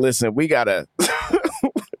like, listen, we gotta...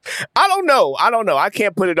 I don't know. I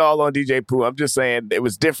can't put it all on DJ Pooh. I'm just saying it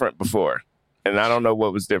was different before. And I don't know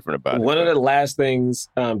what was different about it. One of the last things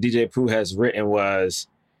DJ Pooh has written was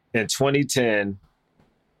in 2010,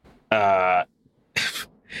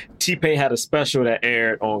 T-Pain had a special that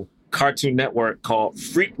aired on Cartoon Network called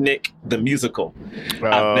Freaknik the Musical.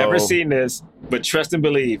 I've never seen this, but trust and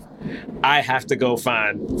believe, I have to go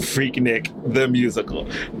find Freaknik the Musical.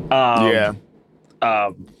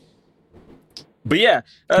 But yeah,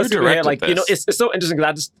 who directed this? It's so interesting because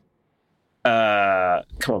I just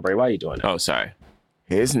come on, Bray, why are you doing it? Oh, sorry.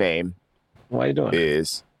 His name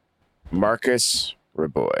is Marcus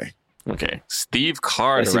Raboy. Okay, Steve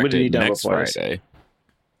Carr directed Next Friday.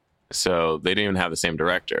 So they didn't even have the same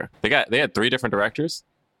director. They had 3 different directors.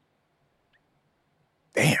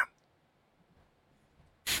 Damn.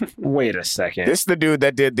 Wait a second. This is the dude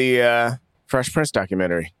that did the Fresh Prince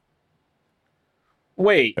documentary.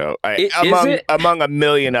 Wait, among a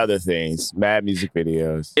million other things, mad music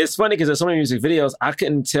videos. It's funny because there's so many music videos. I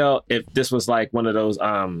couldn't tell if this was like one of those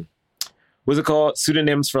what's it called,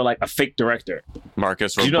 pseudonyms for like a fake director.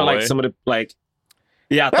 Marcus Raboy. You know, like some of the like.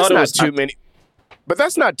 Yeah, I thought it was too many. But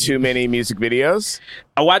that's not too many music videos.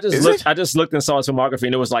 Oh, I just looked and saw his filmography,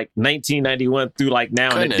 and it was like 1991 through like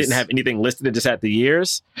now, and it didn't have anything listed. It just had the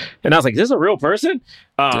years, and I was like, "Is this a real person?"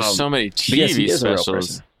 There's so many TV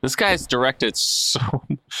specials. This guy's directed so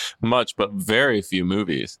much, but very few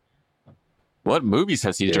movies. What movies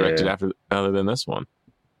has he directed other than this one?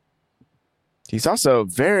 He's also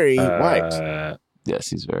very white. Yes,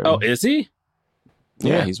 he's very. Oh, is he?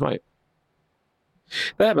 Yeah, he's white.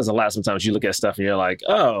 That happens a lot sometimes. You look at stuff and you're like,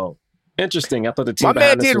 oh, interesting. I thought the team my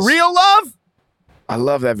man did Real Love. I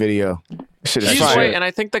love that video. He's white, and I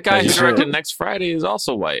think the guy who directed Next Friday is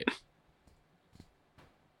also white.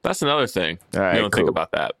 That's another thing. Right, you don't think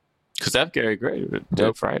about that. Because F. Gary Gray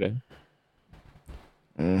did Friday.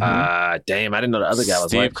 Mm-hmm. Damn, I didn't know the other guy was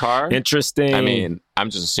Steve white. Carr? Interesting. I mean, I'm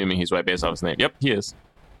just assuming he's white based off his name. Yep, he is.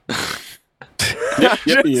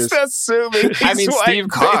 Yep, he is. Assuming I mean, Steve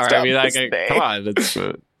Carr. I mean, like, come on. It's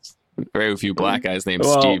very few black guys named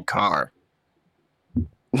Steve Carr.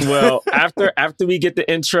 Well, after we get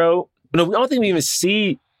the intro, no, I don't think we even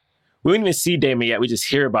see we didn't even see Damon yet. We just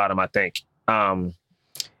hear about him, I think. And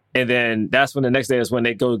then that's when the next day is when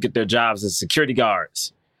they go get their jobs as security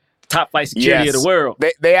guards. Top flight security of the world.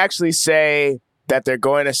 They actually say that they're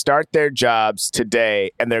going to start their jobs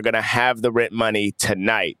today and they're going to have the rent money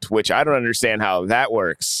tonight, which I don't understand how that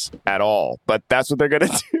works at all. But that's what they're going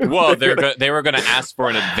to do. Well, they were going to ask for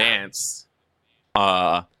an advance.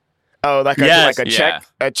 Like a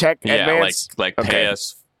check advance? Like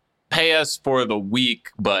pay us for the week,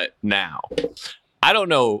 but now. I don't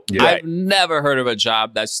know. Yeah. I've never heard of a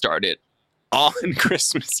job that started on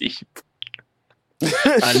Christmas Eve.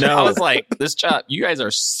 I know. I was like, this job, you guys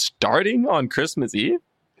are starting on Christmas Eve?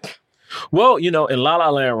 Well, in La La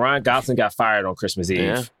Land, Ryan Gosling got fired on Christmas Eve.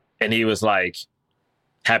 Yeah. And he was like,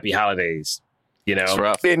 happy holidays. It's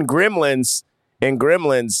rough. In Gremlins,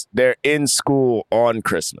 they're in school on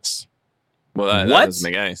Christmas. Well, that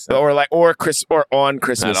doesn't make any sense. Or on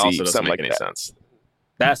Christmas that also Eve. doesn't Something make like any that. sense.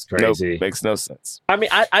 That's crazy. Nope, makes no sense. I mean,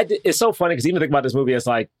 it's so funny because even think about this movie, it's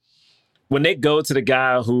like when they go to the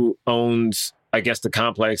guy who owns, I guess, the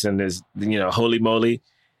complex and is, holy moly,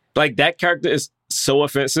 like that character is so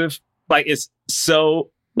offensive. Like it's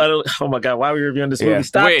so, oh my God, why are we reviewing this movie?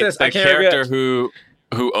 Stop this. The I can't character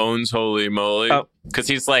who owns Holy Moly, because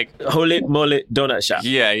he's like Holy Moly Donut Shop.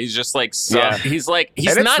 Yeah, he's just like he's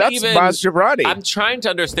And not that's even. Maz Jobrani. I'm trying to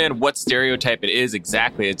understand what stereotype it is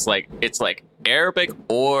exactly. It's like Arabic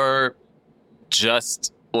or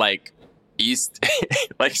just like East,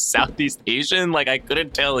 like Southeast Asian. Like I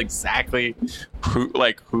couldn't tell exactly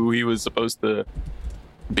who he was supposed to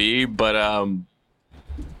be, but I mean,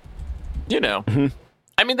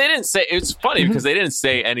 they didn't say. It's funny because they didn't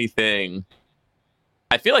say anything.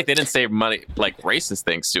 I feel like they didn't say racist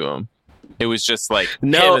things to him. It was just like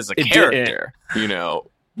him as a character,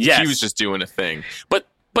 Yes. He was just doing a thing. But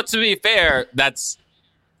to be fair, that's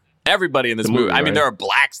everybody in this movie. I mean, right? there are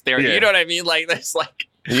blacks there. Yeah. You know what I mean? Like there's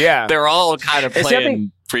Yeah. they're all kind of And see, I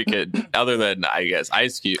playing freaking other than I guess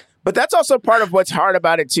Ice Cube. But that's also part of what's hard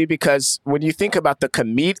about it too, because when you think about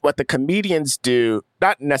what the comedians do,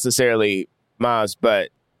 not necessarily Maz, but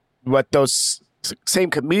what those same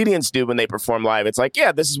comedians do when they perform live, it's like,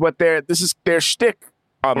 yeah, this is their shtick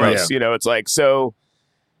almost. Yeah. It's like, so,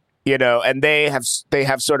 and they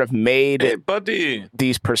have sort of made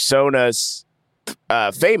these personas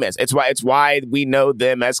famous. It's why we know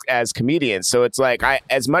them as comedians. So it's like,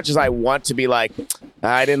 as much as I want to be like,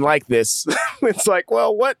 I didn't like this, it's like,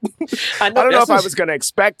 well, what? I don't know if I was going to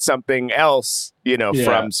expect something else,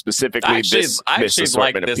 from specifically this assortment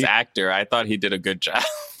like this of people. actor. I thought he did a good job.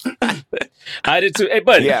 I did too. Hey,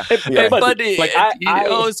 buddy. Yeah. Hey, buddy. Like,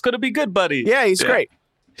 it's going to be good, buddy. Yeah, he's great.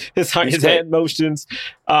 His hand motions.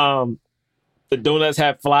 The donuts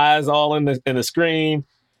have flies all in the screen.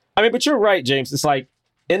 I mean, but you're right, James. It's like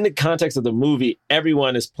in the context of the movie,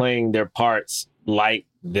 everyone is playing their parts like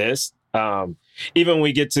this. Even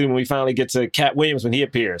when we finally get to Cat Williams when he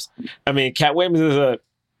appears. I mean, Cat Williams is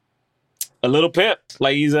a little pimp.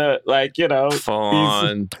 Like he's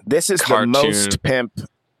fun. This is cartoon. The most pimp.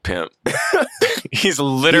 He's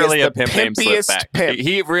literally He is a pimp named pimpiest Slipback. pimp.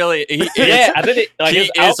 He really he Yeah, I think he his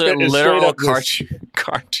is a outfit is literal straight up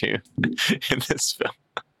cartoon in this film.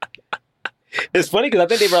 It's funny because I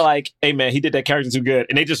think they were like, "Hey man, he did that character too good,"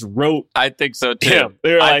 and they just wrote. I think so too. him.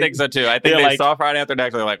 They were I like- think so too. I think they're they like- saw Friday After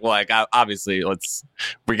Next. They're like, well, obviously,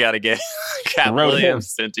 we got to get Cat Wrote him.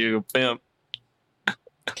 Williams into a pimp.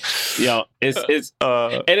 It's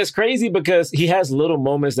and it's crazy because he has little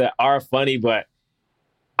moments that are funny, but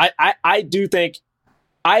I do think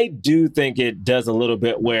it does a little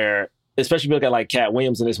bit where, especially if you look at like Cat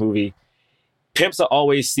Williams in this movie, pimps are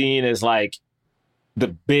always seen as like the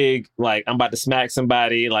big, like, I'm about to smack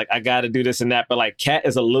somebody, like I gotta do this and that. But like Cat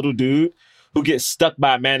is a little dude who gets stuck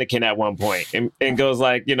by a mannequin at one point and goes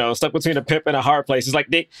like, stuck between a pimp and a hard place. It's like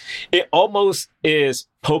it almost is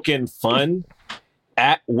poking fun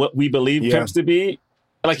at what we believe pimps to be.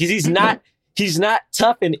 Like he's not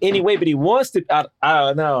tough in any way, but he wants to. I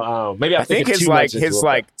don't know. Maybe I think his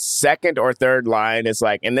second or third line is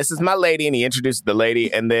like, and this is my lady, and he introduces the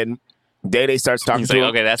lady, and then Day starts talking He's to like, him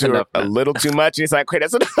okay, that's to her enough. a little too much. And he's like, okay,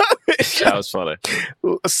 that's enough. That was funny.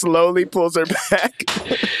 Slowly pulls her back.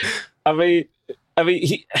 I mean,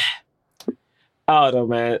 he. I don't know,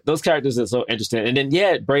 man. Those characters are so interesting. And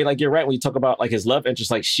then, Bray, like you're right when you talk about like his love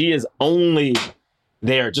interest. Like she is only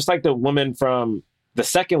there, just like the woman from the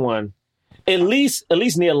second one. At least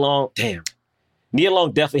Nia Long. Damn, Nia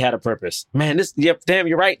Long definitely had a purpose. Man, damn,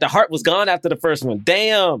 you're right. The heart was gone after the first one.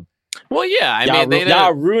 Damn. Well, yeah, I y'all, mean,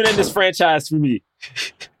 y'all ruining this franchise for me.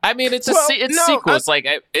 I mean, it's sequels.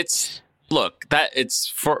 It's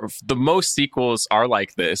for the most sequels are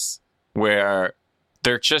like this, where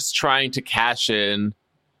they're just trying to cash in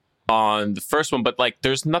on the first one, but like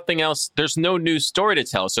there's nothing else. There's no new story to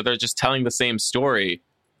tell, so they're just telling the same story,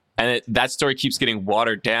 and that story keeps getting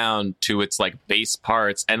watered down to its like base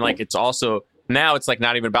parts, and like it's also now it's like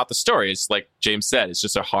not even about the story. It's like James said, it's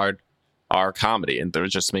just a hard R comedy, and they're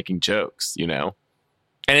just making jokes, you know.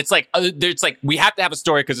 And it's like we have to have a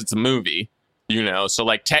story because it's a movie, you know. So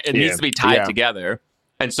like it needs to be tied together,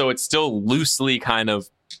 and so it's still loosely kind of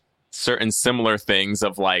certain similar things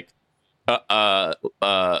of like.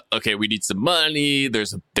 Okay, we need some money.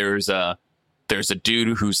 There's a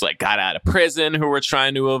dude who's like got out of prison who we're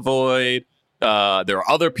trying to avoid. There are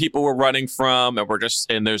other people we're running from,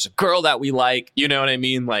 and there's a girl that we like. You know what I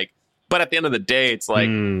mean? Like, but at the end of the day, it's like,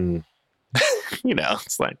 you know,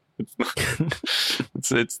 it's like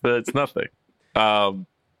it's nothing. I'm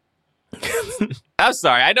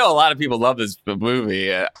sorry. I know a lot of people love this movie.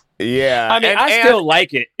 Yeah, I mean, I still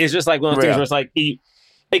like it. It's just like one of those things where it's like.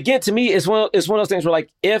 Again, to me, it's one of those things where, like,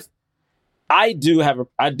 if I do have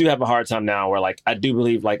a hard time now, where like I do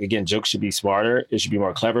believe, like, again, jokes should be smarter, it should be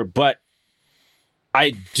more clever, but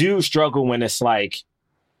I do struggle when it's like,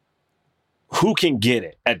 who can get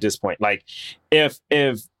it at this point? Like, if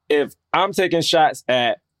I'm taking shots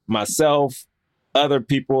at myself, other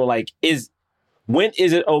people, like, when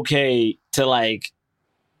is it okay to like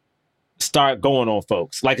start going on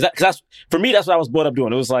folks? Like, because that's for me, that's what I was brought up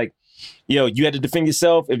doing. It was like. Yo, you had to defend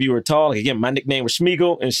yourself if you were tall. Like, again, my nickname was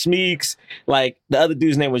Schmeagle and Schmeeks. Like, the other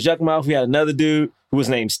dude's name was Yuckmouth. We had another dude who was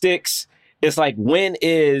named Sticks. It's like,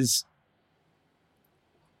 does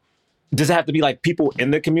it have to be like people in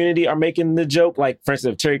the community are making the joke? Like, for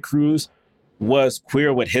instance, if Terry Crews was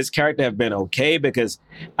queer, would his character have been okay? Because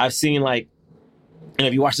I've seen like, and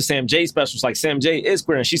if you watch the Sam J specials, like Sam J is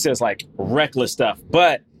queer and she says like reckless stuff,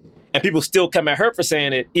 and people still come at her for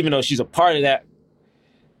saying it, even though she's a part of that.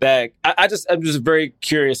 That I'm just very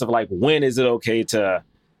curious of like, when is it okay to?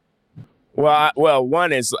 Well,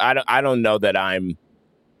 one is I don't know that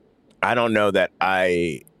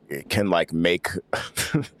I can like make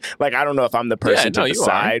like I don't know if I'm the person to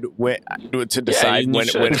decide when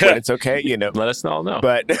it's okay, you know. Let us all know.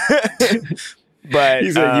 But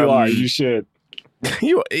you said you are. You should.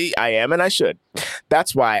 I am, and I should.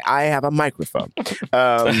 That's why I have a microphone.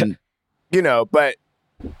 You know, but.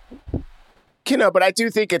 You know, but I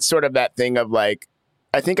do think it's sort of that thing of like,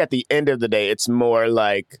 I think at the end of the day, it's more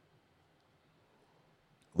like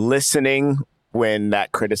listening when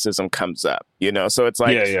that criticism comes up, you know? So it's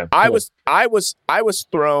like, I was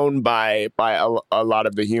thrown by a lot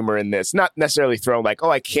of the humor in this, not necessarily thrown like,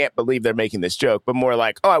 oh, I can't believe they're making this joke, but more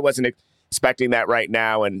like, oh, I wasn't expecting that right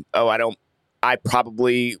now. And, oh, I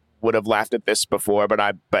probably would have laughed at this before, but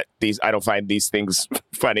I don't find these things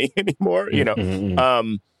funny anymore, you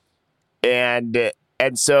know? And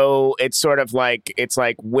so it's sort of like, it's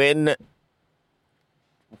like when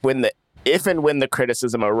the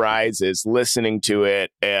criticism arises, listening to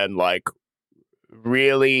it and like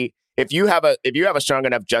really, if you have a strong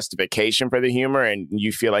enough justification for the humor and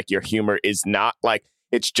you feel like your humor is not like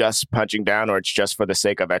it's just punching down or it's just for the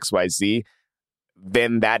sake of XYZ,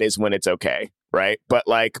 then that is when it's okay, right? But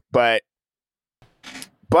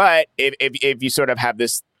if you sort of have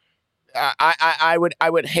this. I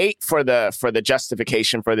would hate for the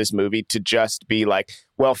justification for this movie to just be like,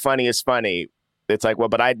 well, funny is funny. It's like, well,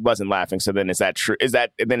 but I wasn't laughing. So then is that true? Is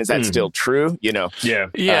that still true? You know? Yeah.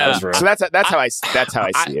 So that's how I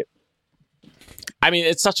see it. I mean,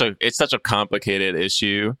 it's such a complicated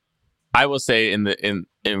issue. I will say in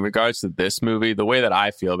regards to this movie, the way that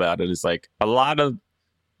I feel about it is like a lot of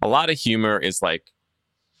humor is like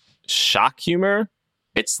shock humor.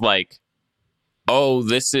 It's like, oh,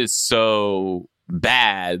 this is so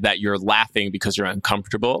bad that you're laughing because you're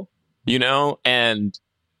uncomfortable, you know? And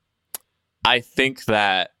I think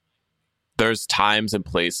that there's times and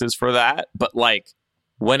places for that. But like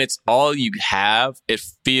when it's all you have, it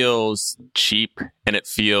feels cheap and it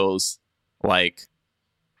feels like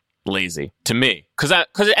lazy to me. Because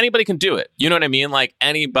anybody can do it. You know what I mean? Like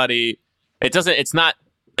anybody, it doesn't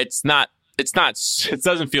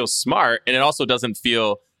feel smart. And it also doesn't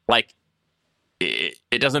feel like,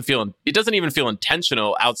 it doesn't even feel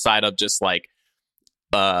intentional outside of just like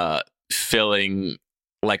filling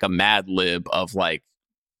like a Mad Lib of like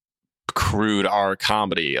crude R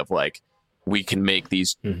comedy of like we can make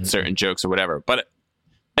these certain jokes or whatever.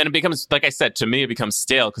 And it becomes, like I said, to me it becomes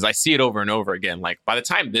stale because I see it over and over again. Like by the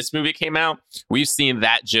time this movie came out, we've seen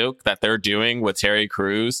that joke that they're doing with Terry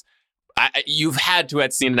Crews. You've had to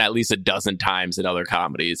have seen it at least a dozen times in other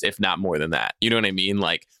comedies, if not more than that. You know what I mean?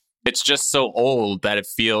 Like it's just so old that it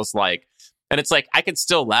feels like, and it's like, I can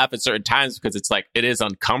still laugh at certain times because it's like, it is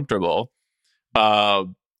uncomfortable.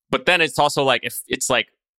 But then it's also like, if it's like,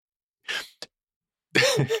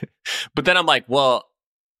 but then I'm like, well,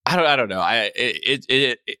 I don't know.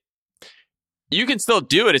 You can still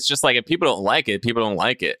do it. It's just like, if people don't like it, people don't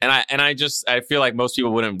like it. And I feel like most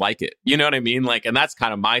people wouldn't like it. You know what I mean? Like, and that's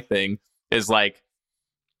kind of my thing, is like,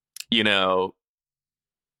 you know,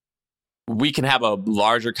 we can have a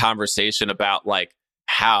larger conversation about like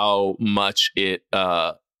how much it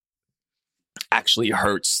actually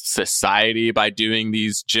hurts society by doing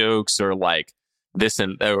these jokes, or like this,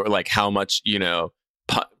 or like how much, you know,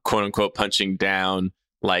 quote unquote punching down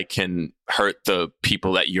like can hurt the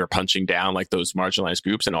people that you're punching down, like those marginalized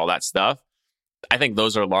groups and all that stuff. I think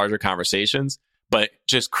those are larger conversations, but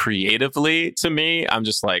just creatively, to me, I'm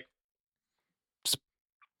just like, it's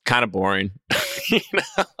kind of boring. You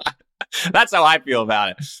know? That's how I feel about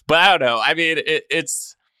it. But I don't know. I mean,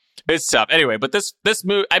 it's tough. Anyway, but this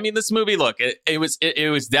movie, look, it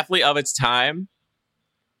was definitely of its time.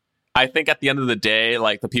 I think at the end of the day,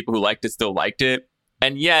 like, the people who liked it still liked it,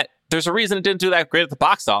 and yet there's a reason it didn't do that great at the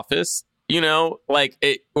box office. You know, like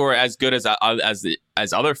it, or as good as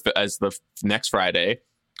the Next Friday,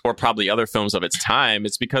 or probably other films of its time.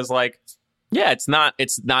 It's because, like, yeah, it's not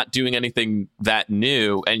doing anything that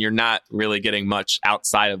new, and you're not really getting much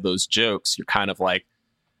outside of those jokes. You're kind of like,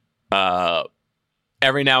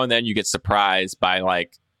 every now and then you get surprised by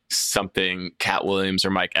like something Cat Williams or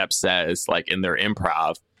Mike Epps says, like, in their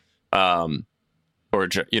improv, or,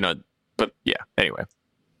 you know. But yeah, anyway,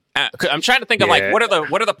 I'm trying to think of like, what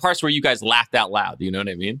are the parts where you guys laughed out loud? You know what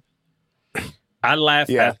I mean? I laugh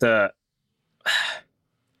at the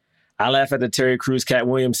Terry Crews Cat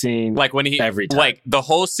Williams scene, like when he every time. Like the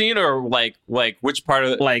whole scene, or like which part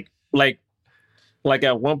of it? Like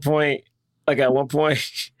at one point,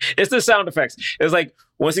 it's the sound effects. It's like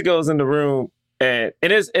once he goes in the room, and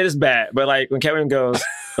it is bad, but like when Cat Williams goes,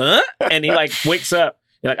 huh? And he like wakes up,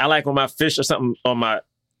 like, I like when my fish or something on my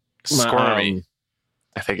squirmy.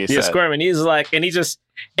 I think he said squirming. He's like, and it's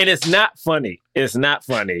not funny. It's not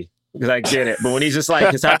funny because I get it. But when he's just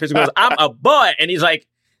like, his high pitch goes, I'm a boy, and he's like,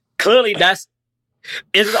 clearly it's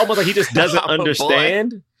almost like he just doesn't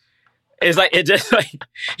understand. It's like, it just like,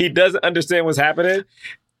 he doesn't understand what's happening.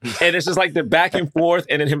 And it's just like the back and forth,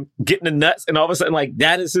 and then him getting the nuts, and all of a sudden, like,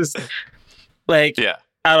 that is just like, yeah,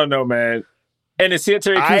 I don't know, man. And to see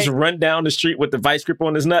Terry Crews run down the street with the vice grip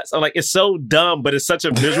on his nuts, I'm like, it's so dumb, but it's such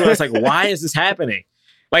a visual. It's like, why is this happening?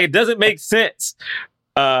 Like, it doesn't make sense.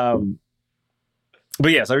 But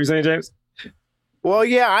yeah, so what are you saying, James? Well,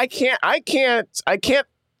 yeah, I can't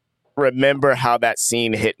remember how that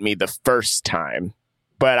scene hit me the first time,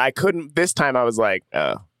 but I couldn't. This time, I was like,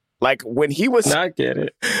 like when he was, I get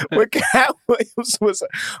it. When Cat Williams was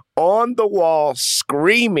on the wall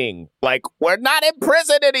screaming, like, "We're not in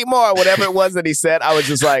prison anymore," whatever it was that he said, I was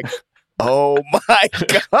just like, oh my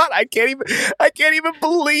God, I can't even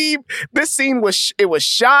believe this scene was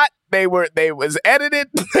shot. They was edited.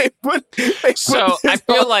 So I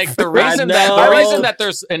feel like the reason that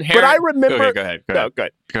there's inherent. But I remember. Go ahead. No, go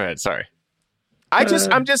ahead. Sorry. I'm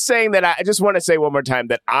just saying that I just want to say one more time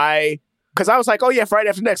that because I was like, oh yeah, Friday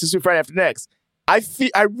After Next. Let's do Friday After Next. I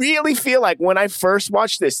really feel like when I first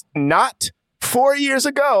watched this, not 4 years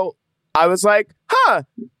ago, I was like,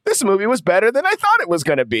 this movie was better than I thought it was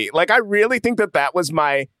going to be. Like, I really think that was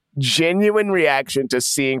my genuine reaction to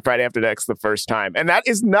seeing Friday After Next the first time. And that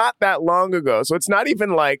is not that long ago. So it's not even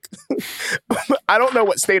like, I don't know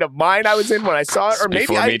what state of mind I was in when I saw it, or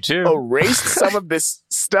maybe I erased some of this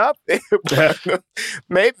stuff.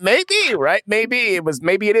 Maybe, right? Maybe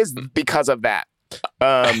it is because of that.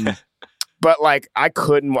 But like, I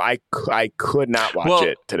could not watch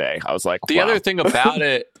it today. I was like, the other thing about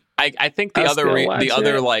it, I think the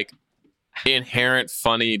other like inherent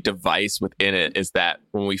funny device within it is that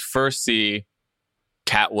when we first see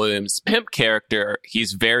Cat Williams' pimp character,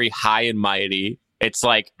 he's very high and mighty. It's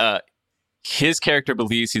like his character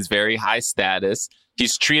believes he's very high status.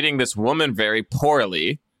 He's treating this woman very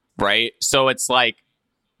poorly, right? So it's like,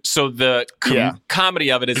 the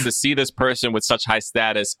comedy of it is to see this person with such high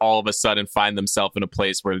status all of a sudden find themselves in a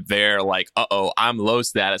place where they're like, uh-oh, I'm low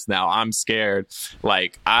status now. I'm scared.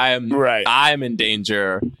 Like, I'm in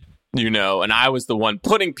danger, you know, and I was the one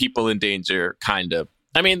putting people in danger, kind of.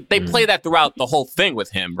 I mean, they play that throughout the whole thing with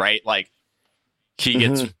him, right? Like, he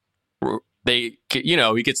gets... he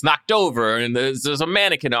gets knocked over and there's a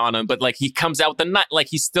mannequin on him, but like he comes out with the nut, like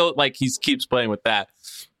he's still like he keeps playing with that.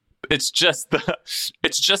 It's just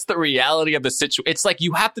the reality of the situation. It's like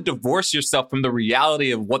you have to divorce yourself from the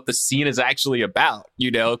reality of what the scene is actually about, you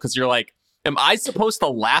know, because you're like, am I supposed to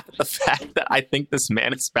laugh at the fact that I think this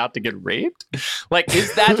man is about to get raped? Like,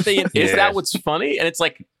 is that that what's funny? And it's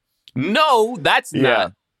like, no, that's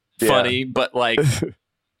not Yeah. funny, but like,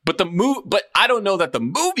 but I don't know that the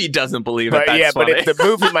movie doesn't believe that that's but funny. if the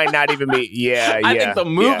movie might not even be, I think the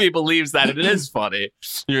movie believes that it is funny.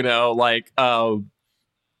 You know, like, here's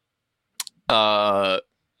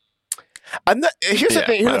the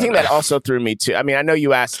thing. Here's the thing that also threw me too. I mean, I know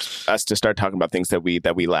you asked us to start talking about things that we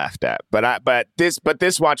laughed at, but this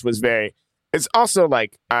watch was very. It's also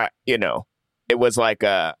like it was like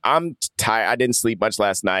I'm tired. I didn't sleep much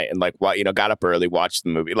last night, and like got up early, watched the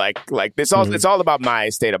movie. Like this all. It's all about my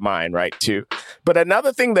state of mind, right? Too. But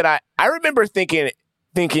another thing that I remember thinking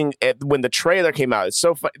when the trailer came out, it's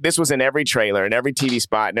so fun. This was in every trailer, in every TV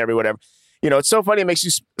spot, and every whatever. It's so funny. It makes you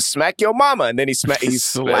smack your mama, and then he smacks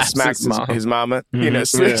his mama.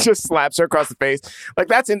 Mm-hmm. Just slaps her across the face. Like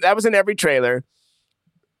that was in every trailer.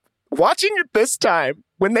 Watching it this time,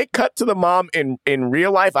 when they cut to the mom in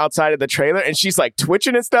real life outside of the trailer, and she's like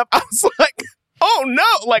twitching and stuff, I was like, "Oh no!"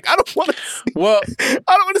 Like I don't want to.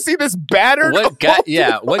 I don't want to see this battered.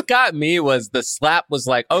 What got me was the slap was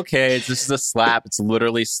like, okay, this is a slap. It's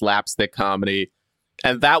literally slapstick comedy,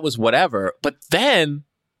 and that was whatever. But then,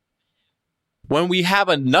 when we have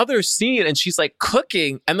another scene and she's like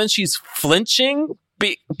cooking and then she's flinching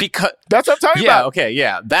because that's what I'm talking about. Yeah, okay,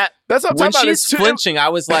 yeah. That's what I'm when talking about. She's flinching, I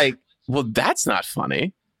was like, well, that's not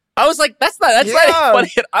funny. I was like, that's not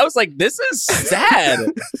funny. I was like, this is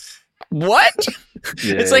sad. What?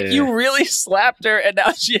 Yeah, it's like you really slapped her and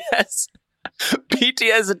now she has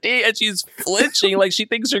PTSD and she's flinching like she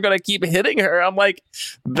thinks you're gonna keep hitting her. I'm like,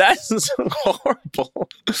 that's horrible.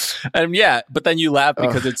 And but then you laugh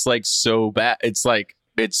because it's like so bad. It's like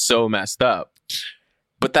it's so messed up.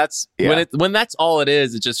 But that's when that's all it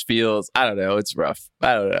is. It just feels, I don't know. It's rough.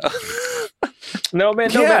 I don't know. No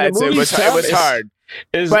man. It was hard.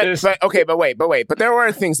 But there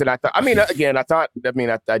were things that I thought. I mean, again, I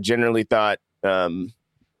generally thought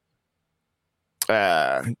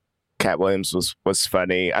Cat Williams was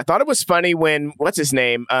funny. I thought it was funny when what's his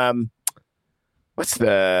name? What's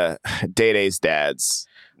the Day-Day's dad's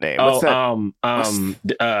name?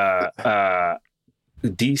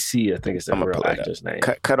 DC, I think it's the real actor's name.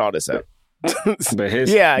 Cut all this out. But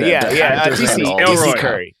his DC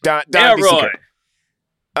Curry. Don DC Curry.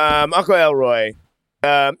 Uncle Elroy.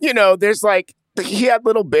 There's like he had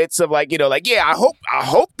little bits of like, I hope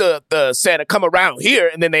the Santa come around here,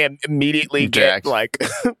 and then they immediately get like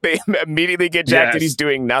they immediately get jacked and he's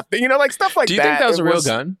doing nothing. Like stuff like that. Do you think that was a real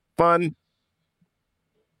gun? Fun.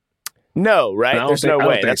 No, right? There's no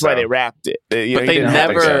way. That's why they wrapped it. But they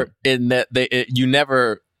never you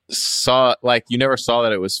never saw that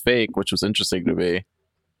it was fake, which was interesting to me.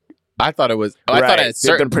 I thought it was. I thought at a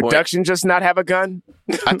certain Did the production just not have a gun?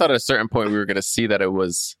 I thought at a certain point we were going to see that it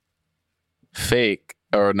was fake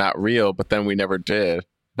or not real, but then we never did.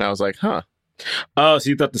 And I was like, huh. Oh, so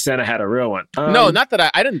you thought the Santa had a real one? No, not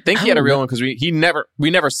that I didn't think he had a real one because we never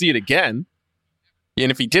see it again. And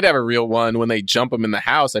if he did have a real one, when they jump him in the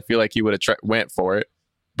house, I feel like he would have went for it.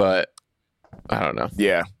 But I don't know.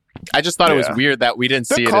 Yeah. I just thought it was weird that we didn't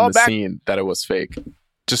see it in the scene, that it was fake.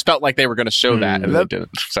 Just felt like they were going to show that, and they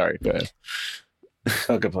didn't. Sorry, go ahead.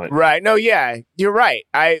 Oh, good point. Right. No, yeah, you're right.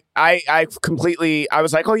 I completely, I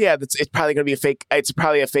was like, oh yeah, it's probably going to be a fake. It's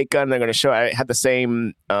probably a fake gun they're going to show. I had the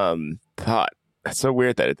same thought. That's so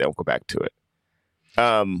weird that they don't go back to it.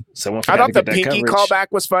 I thought the Pinky callback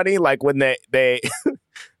was funny. Like when they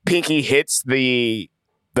Pinky hits the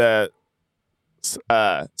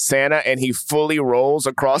Santa and he fully rolls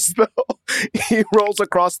across the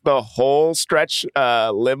whole stretch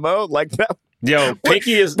limo like that. Yo,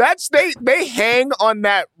 Pinky is they hang on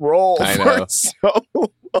that roll for so long.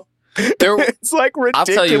 It's like ridiculously I'll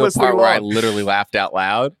tell you a part long. where I literally laughed out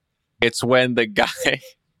loud. It's when the guy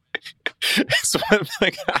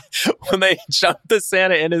when they jump the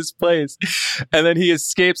Santa in his place and then he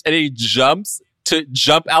escapes and he jumps to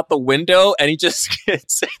jump out the window and he just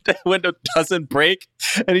gets the window doesn't break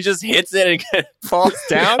and he just hits it and it falls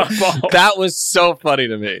down. That was so funny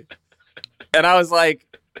to me. And I was like,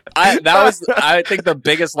 I think the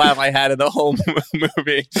biggest laugh I had in the whole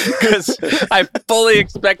movie because I fully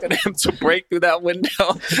expected him to break through that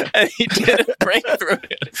window and he didn't break through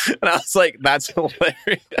it. And I was like, that's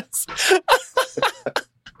hilarious.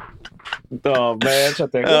 Oh man,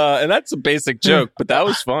 and that's a basic joke, but that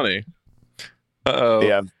was funny.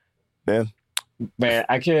 Uh-oh. Yeah. Man,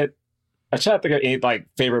 I try to think of any like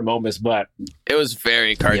favorite moments, but it was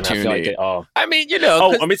very cartoony. I mean,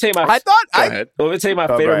 let me tell you my. Let me tell you my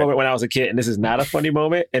favorite right. moment when I was a kid, and this is not a funny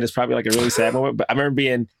moment, and it's probably like a really sad moment. But I remember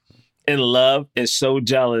being in love and so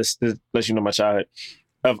jealous. This lets you know my childhood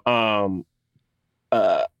of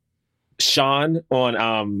Sean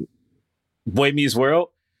on Boy Meets World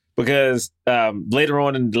because later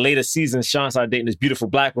on in the later season, Sean started dating this beautiful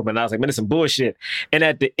black woman. And I was like, man, this is some bullshit. And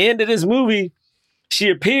at the end of this movie, she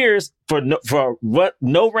appears for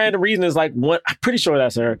no random reason is like one. I'm pretty sure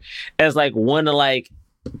that's her as like one of like.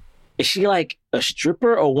 Is she like a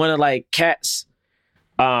stripper or one of like Cat's?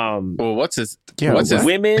 Well, what's his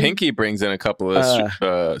women? Pinky brings in a couple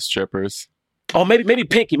of strippers. Oh, maybe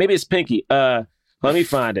Pinky. Maybe it's Pinky. Let me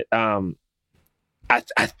find it. I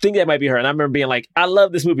think that might be her. And I remember being like, I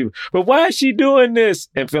love this movie, but why is she doing this?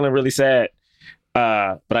 And feeling really sad.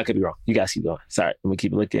 But I could be wrong. You guys keep going. Sorry. Let me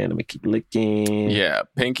keep looking. Yeah.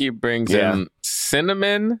 Pinky brings in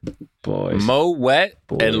Cinnamon, Boys, Moet,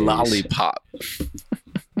 and Lollipop.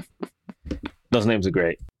 Those names are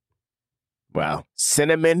great. Wow.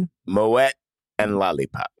 Cinnamon, Moet, and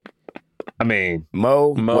Lollipop. I mean,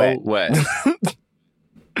 Moet.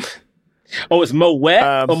 Oh, it's Moet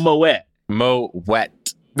or Moet? Moet.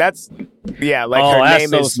 That's her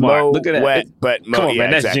name is smart. Look at that. Moet, but come on,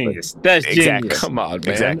 man, that's genius. That's genius. Come on, man.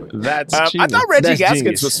 Exactly. That's I genius. thought Reggie That's Gaskins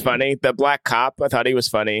genius. was funny. The black cop, I thought he was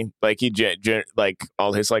funny. Like he like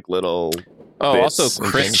all his like little. Oh, bits also and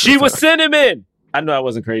Chris. things. She was Cinnamon. I know I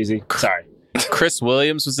wasn't crazy. Sorry. Chris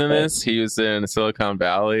Williams was in this. He was in Silicon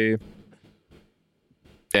Valley,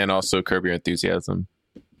 and also Curb Your Enthusiasm.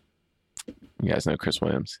 You guys know Chris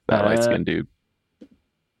Williams, that light skinned dude.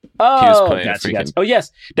 Oh, He was playing gotcha. Oh,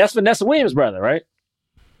 yes. That's Vanessa Williams' brother, right?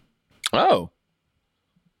 Oh,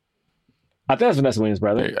 I think that's Vanessa Williams'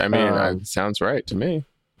 brother. I mean, sounds right to me.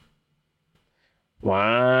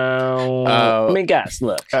 Wow. I mean, guys,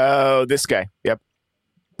 look. Oh, this guy. Yep.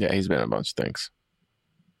 Yeah, he's been in a bunch of things.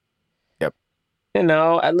 You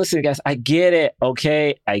know, listen, guys, I get it.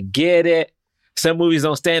 Okay, I get it. Some movies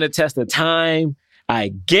don't stand the test of time. I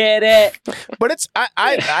get it. But it's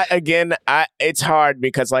it's hard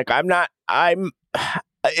because like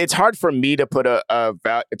it's hard for me to put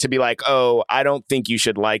to be like, oh, I don't think you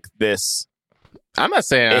should like this. I'm not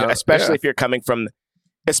saying, especially if you're coming from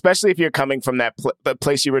that the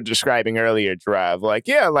place you were describing earlier, Drive. Like,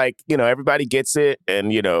 yeah, like, you know, everybody gets it.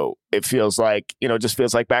 And, you know, it feels like, you know, just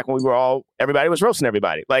feels like back when everybody was roasting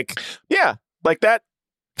everybody. Like, yeah, like that.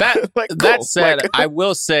 Like, cool. That said, like, I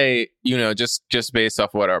will say, you know, just based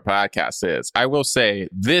off what our podcast is, I will say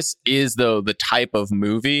this is, though, the type of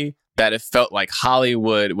movie that it felt like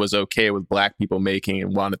Hollywood was okay with black people making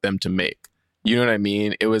and wanted them to make. You know what I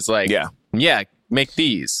mean? It was like, yeah, make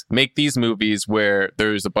these movies where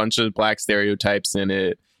there's a bunch of black stereotypes in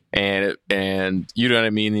it, and you know what I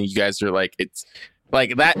mean? And you guys are like, it's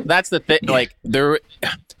like that's the thing. Like there,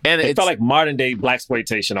 and it felt like modern day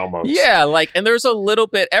blaxploitation almost. Yeah, like, and there's a little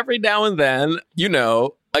bit every now and then, you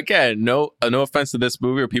know. Again, no offense to this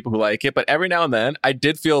movie or people who like it, but every now and then I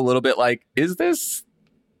did feel a little bit like, is this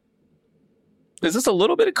a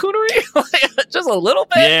little bit of coonery? Like, just a little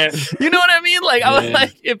bit? Yeah. You know what I mean? Like, I was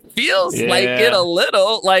like, it feels like it a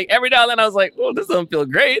little. Like, every now and then I was like, well, this doesn't feel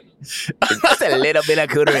great. Just a little bit of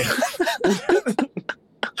coonery.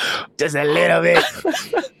 Just a little bit.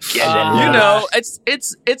 You know,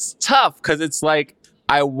 it's tough because it's like,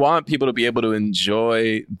 I want people to be able to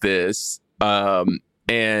enjoy this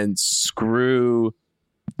and screw,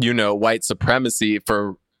 you know, white supremacy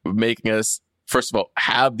for making us, first of all,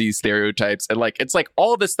 have these stereotypes. And like, it's like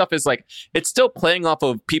all this stuff is like, it's still playing off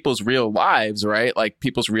of people's real lives, right? Like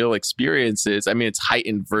people's real experiences. I mean, it's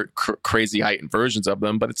heightened, crazy heightened versions of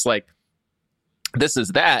them, but it's like, this is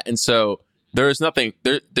that. And so there's nothing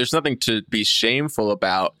to be shameful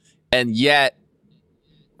about. And yet,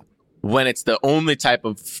 when it's the only type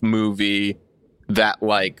of movie that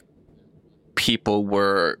like people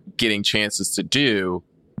were getting chances to do,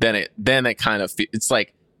 then it kind of, it's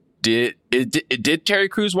like, did Terry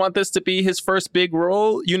Crews want this to be his first big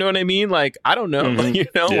role? You know what I mean? Like, I don't know, you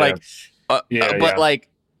know, but like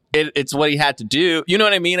it's what he had to do. You know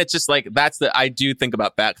what I mean? It's just like, I do think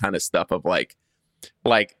about that kind of stuff of like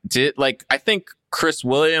I think Chris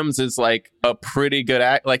Williams is like a pretty good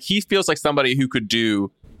act. Like he feels like somebody who could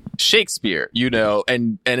do Shakespeare, you know,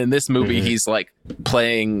 and in this movie he's like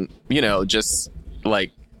playing, you know, just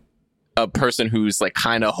like a person who's like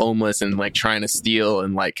kind of homeless and like trying to steal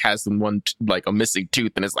and like has like a missing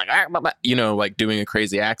tooth and is like, you know, like doing a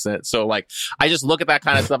crazy accent. So like, I just look at that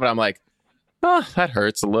kind of stuff and I'm like, oh, that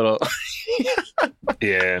hurts a little.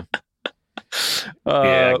 Yeah.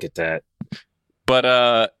 I get that. But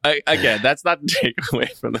again, that's not to take away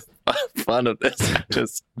from the fun of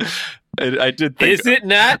this. I did think, is it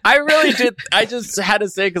not? I really did. I just had to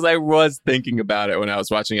say, because I was thinking about it when I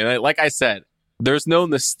was watching it. And like I said, there's no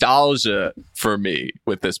nostalgia for me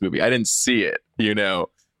with this movie. I didn't see it, you know?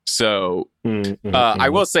 So I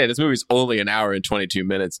will say this movie's only an hour and 22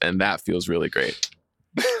 minutes, and that feels really great.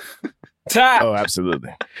 Oh,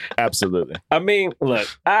 absolutely. Absolutely. I mean, look,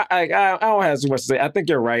 I don't have too much to say. I think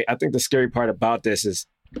you're right. I think the scary part about this is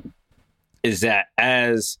that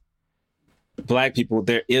as Black people,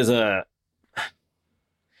 there is a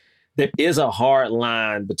hard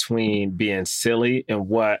line between being silly and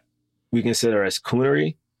what we consider as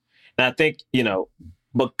coonery. And I think, you know,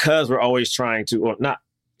 because we're always trying to, or not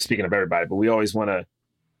speaking of everybody, but we always want to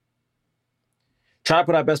try to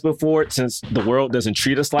put our best foot forward since the world doesn't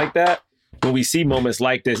treat us like that. When we see moments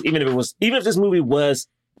like this, even if this movie was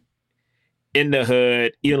in the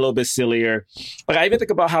hood, even a little bit sillier, like I even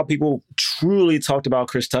think about how people truly talked about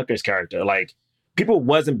Chris Tucker's character. Like people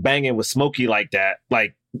wasn't banging with Smokey like that.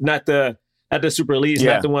 Like not the super elites,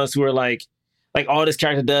 not the ones who are like all this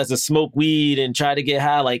character does is smoke weed and try to get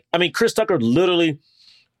high. Like, I mean, Chris Tucker literally,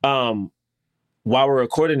 while we're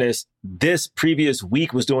recording this previous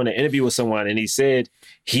week was doing an interview with someone, and he said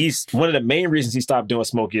he's one of the main reasons he stopped doing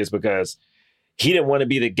Smokey is because he didn't want to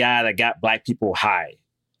be the guy that got Black people high.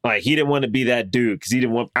 Like he didn't want to be that dude because he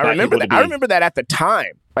didn't want. I remember that at the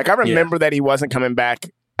time. Like I remember that he wasn't coming back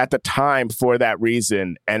at the time for that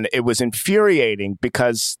reason, and it was infuriating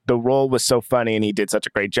because the role was so funny and he did such a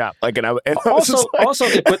great job. Like, but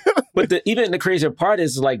even the crazier part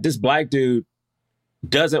is like this Black dude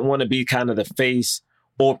doesn't want to be kind of the face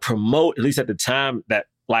or promote, at least at the time, that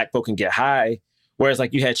Black folk can get high. Whereas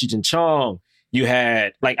like you had Cheech and Chong, you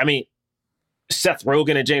had Seth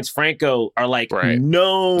Rogen and James Franco are like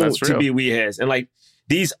known to be weedheads, and like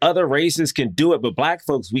these other races can do it, but Black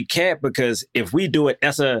folks, we can't, because if we do it,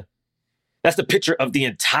 that's the picture of the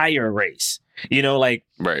entire race. You know, like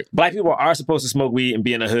Black people are supposed to smoke weed and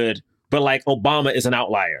be in the hood, but like Obama is an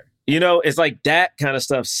outlier. You know, it's like that kind of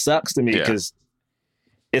stuff sucks to me because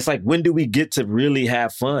it's like, when do we get to really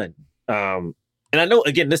have fun? And I know,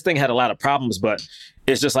 again, this thing had a lot of problems, but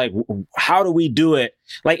it's just like, how do we do it?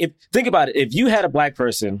 Like, think about it. If you had a Black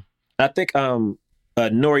person, I think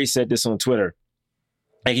Nori said this on Twitter.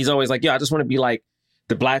 Like, he's always like, I just want to be like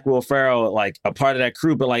the Black Will Ferrell, like a part of that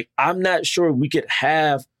crew. But like, I'm not sure we could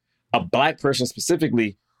have a Black person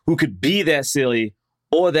specifically who could be that silly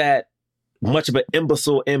or that much of an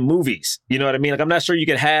imbecile in movies. You know what I mean? Like, I'm not sure you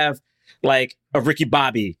could have like a Ricky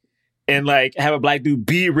Bobby and like have a Black dude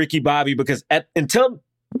be Ricky Bobby, because until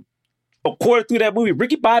a quarter through that movie,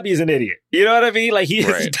 Ricky Bobby is an idiot. You know what I mean? Like, he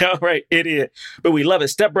is a downright idiot, but we love it.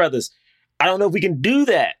 Step Brothers. I don't know if we can do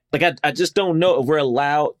that. Like, I just don't know if we're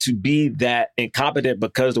allowed to be that incompetent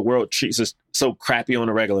because the world treats us so crappy on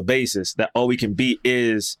a regular basis that all we can be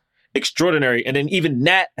is extraordinary. And then even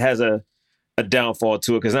that has a downfall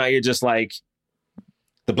to it, because now you're just like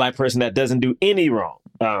the Black person that doesn't do any wrong.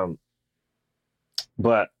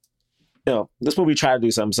 But, you know, this movie tried to do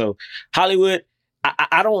something. So Hollywood,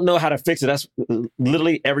 I don't know how to fix it. That's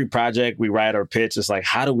literally every project we write or pitch. It's like,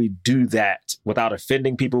 how do we do that without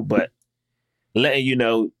offending people, but letting you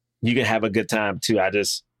know you can have a good time too? I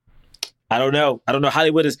don't know.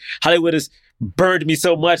 Hollywood has burned me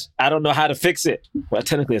so much. I don't know how to fix it. Well,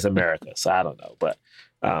 technically it's America, so I don't know. But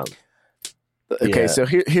okay, so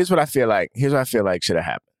here's what I feel like. Here's what I feel like should have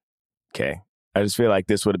happened. Okay, I just feel like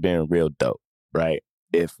this would have been real dope, right?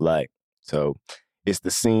 If so it's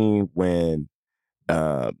the scene when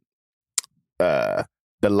the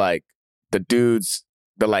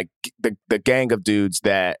gang of dudes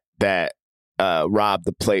that robbed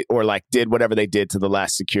the place or like did whatever they did to the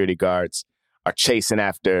last security guards are chasing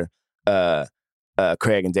after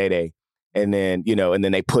Craig and Day-Day, and then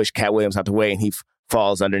they push Cat Williams out the way, and he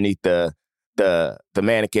falls underneath the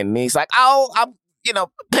mannequin, and he's like, "Oh, I'm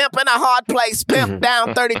pimp in a hard place, pimp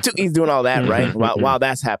down 32." He's doing all that, right? While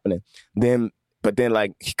that's happening, but then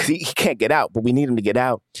like he can't get out, but we need him to get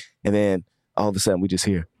out, and then all of a sudden we just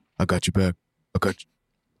hear, "I got your back.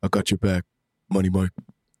 I got your back, Money Mike."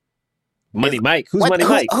 Money Mike? Who's Money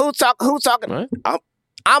Mike? Who's talking?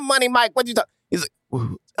 I'm Money Mike. What you talking? He's like,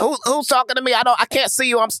 who's talking to me? I can't see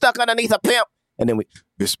you. I'm stuck underneath a pimp. And then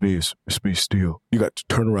it's me, Steel. You got to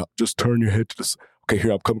turn around. Just turn your head to the. Okay,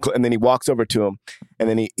 here I'm coming. And then he walks over to him, and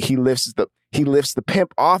then he lifts the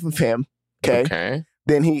pimp off of him. Okay.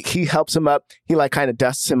 Then he helps him up. He like kind of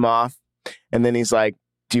dusts him off, and then he's like,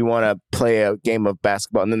 "Do you want to play a game of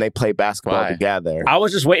basketball?" And then they play basketball together. I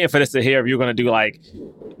was just waiting for this to hear if you were going to do like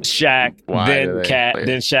Shaq, then Cat,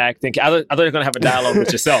 then Shaq, then Cat. I thought you were going to have a dialogue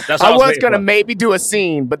with yourself. That's what I was going to maybe do a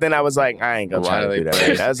scene, but then I was like, I ain't going to try to do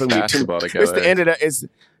that. That's going to be too much. It's the end of the...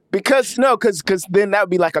 Because then that would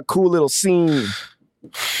be like a cool little scene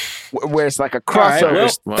where it's like a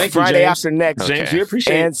crossover. Well, thank Friday you, after next. James, we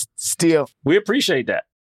appreciate it. And Steel. We appreciate that.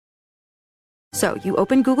 So you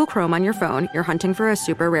open Google Chrome on your phone, you're hunting for a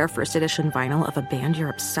super rare first edition vinyl of a band you're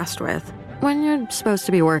obsessed with when you're supposed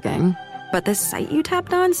to be working. but this site you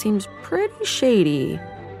tapped on seems pretty shady.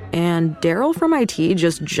 And Daryl from IT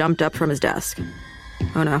just jumped up from his desk.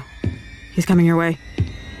 Oh no, he's coming your way.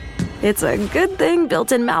 It's a good thing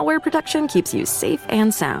built-in malware protection keeps you safe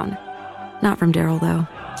and sound. Not from Daryl, though.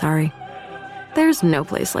 Sorry. There's no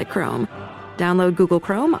place like Chrome. Download Google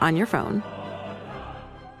Chrome on your phone.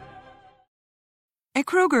 At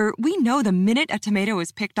Kroger, we know the minute a tomato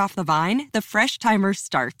is picked off the vine, the fresh timer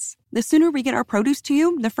starts. The sooner we get our produce to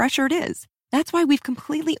you, the fresher it is. That's why we've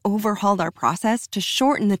completely overhauled our process to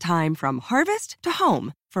shorten the time from harvest to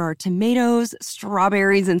home for our tomatoes,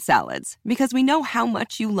 strawberries, and salads. Because we know how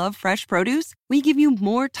much you love fresh produce, we give you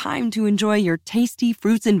more time to enjoy your tasty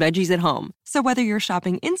fruits and veggies at home. So whether you're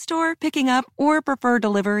shopping in-store, picking up, or prefer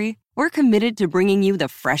delivery, we're committed to bringing you the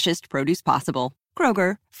freshest produce possible.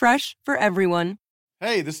 Kroger, fresh for everyone.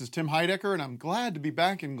 Hey, this is Tim Heidecker, and I'm glad to be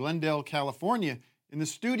back in Glendale, California, in the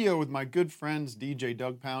studio with my good friends DJ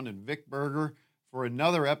Doug Pound and Vic Berger for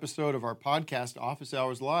another episode of our podcast, Office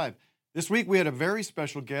Hours Live. This week we had a very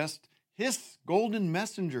special guest, Hiss Golden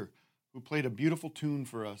Messenger, who played a beautiful tune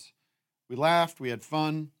for us. We laughed, we had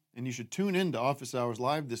fun, and you should tune in to Office Hours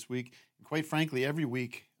Live this week, and quite frankly, every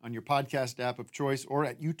week on your podcast app of choice or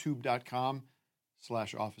at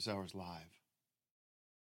youtube.com/Office Hours Live.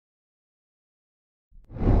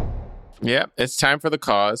 Yeah, it's time for the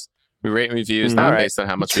cause. We rate and reviews not based on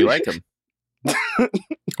how much we like them,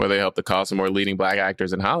 or they help the cause of more leading black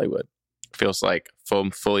actors in Hollywood. Feels like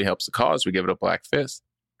film fully helps the cause, we give it a black fist.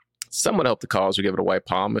 Somewhat help the cause, we give it a white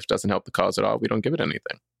palm. If it doesn't help the cause at all, we don't give it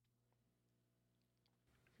anything.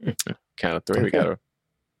 Count of three, we gotta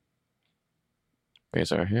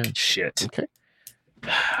raise our hand. Shit. Okay.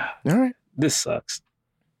 All right. This sucks.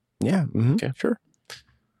 Yeah. Mm-hmm. Okay, sure.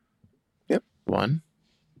 Yep. 1,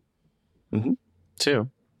 Mm-hmm. 2,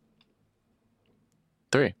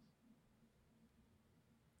 3.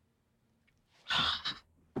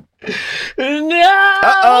 No!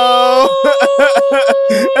 Uh-oh!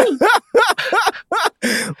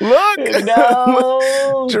 Look!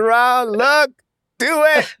 No! Gerard, look! Do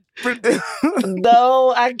it!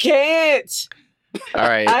 No, I can't! All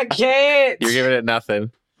right. I can't! You're giving it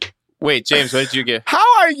nothing. Wait, James, what did you give? How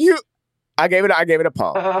are you? I gave it a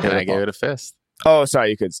palm. And I gave it a fist. Oh, sorry,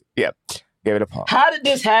 you could. Yeah, gave it a palm. How did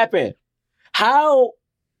this happen? How?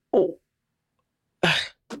 Oh.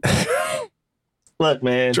 Look,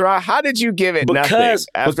 man. Gerard, how did you give it nothing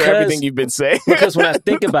after everything you've been saying? Because when I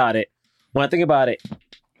think about it,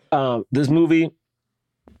 this movie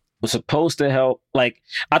was supposed to help. Like,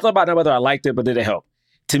 I thought about whether I liked it, but did it help?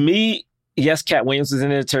 To me, yes, Cat Williams is in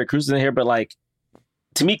there, Terry Crews is in here, but like,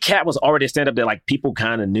 to me, Cat was already a stand-up that like people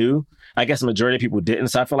kind of knew. I guess the majority of people didn't,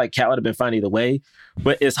 so I feel like Cat would have been fine either way.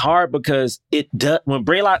 But it's hard because it does when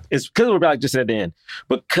Braylock is because what Braylock just said at the end.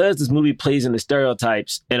 Because this movie plays in the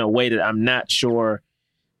stereotypes in a way that I'm not sure.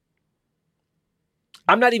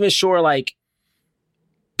 I'm not even sure like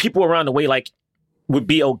people around the way like would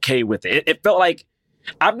be okay with it. It felt like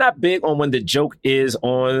I'm not big on when the joke is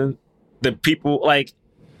on the people like.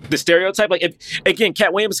 The stereotype, like, if again,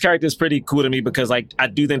 Cat Williams' character is pretty cool to me because, like, I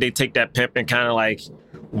do think they take that pimp and kind of like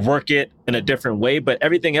work it in a different way. But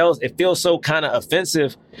everything else, it feels so kind of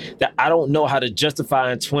offensive that I don't know how to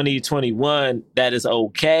justify in 2021 that is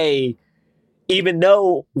okay, even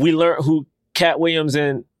though we learned who Cat Williams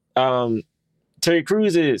and Terry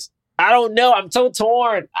Crews is. I don't know. I'm so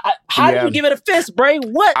torn. How did you give it a fist, Bray?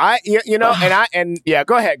 What? Go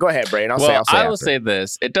ahead, Bray. And I will say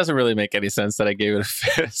this. It doesn't really make any sense that I gave it a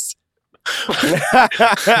fist.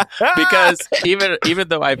 Because even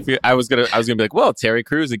though I was gonna be like, well, Terry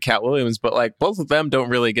Crews and Cat Williams, but like both of them don't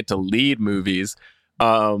really get to lead movies.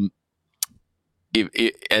 Even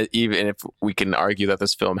if we can argue that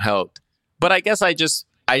this film helped, but I guess I just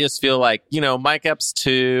feel like, you know, Mike Epps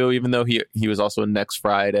too, even though he was also in Next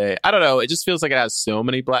Friday. I don't know. It just feels like it has so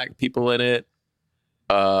many black people in it.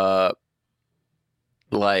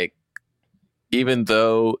 Like, even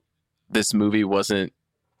though this movie wasn't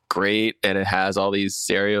great and it has all these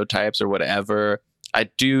stereotypes or whatever, I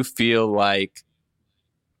do feel like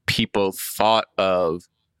people thought of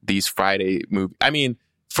these Friday movies. I mean,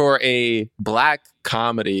 for a black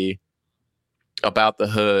comedy about the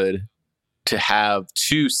hood to have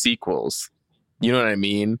 2 sequels, you know what I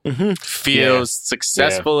mean? Mm-hmm. Feels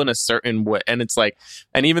successful in a certain way. And it's like,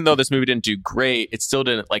 and even though this movie didn't do great, it still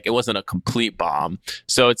didn't, like, it wasn't a complete bomb.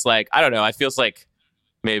 So it's like, I don't know. I feels like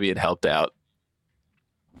maybe it helped out.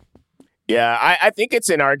 Yeah, I think it's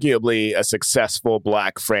inarguably a successful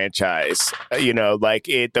black franchise. You know, like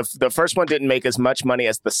the first one didn't make as much money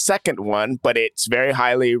as the second one, but it's very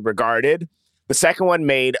highly regarded. The second one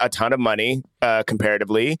made a ton of money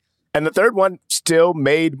comparatively. And the third one still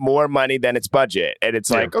made more money than its budget. And it's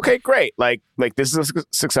like, okay, great. Like this is a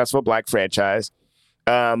successful Black franchise.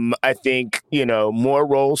 I think, more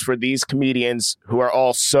roles for these comedians who are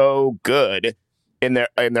all so good in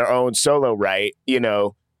their own solo right,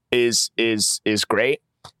 is great.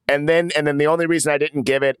 And then the only reason I didn't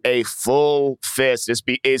give it a full fist is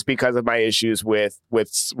because of my issues with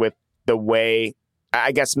the way,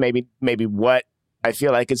 I guess maybe what I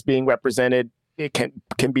feel like is being represented. It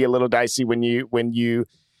can be a little dicey when you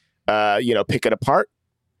pick it apart,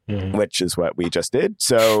 which is what we just did.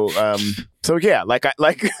 So yeah,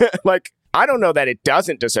 I don't know that it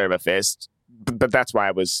doesn't deserve a fist, but that's why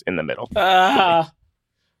I was in the middle.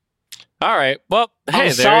 All right. Well, hey,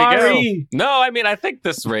 I'm there you go. No, I mean, I think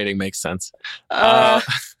this rating makes sense. Thank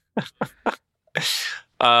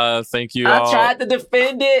you all. I tried to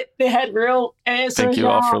defend it. They had real answers. Thank you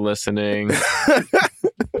all for listening.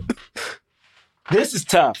 This is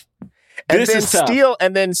tough. And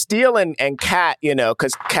then Steele and Kat,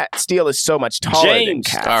 because Steele is so much taller than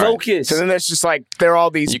Kat. Right. Focus. So then there's just like, there are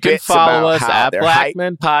all these You can bits follow about us how at their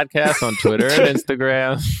Blackman Podcast on Twitter and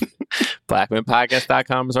Instagram.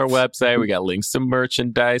 BlackmanPodcast.com is our website. We got links to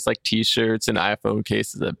merchandise like t-shirts and iPhone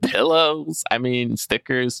cases and pillows. I mean,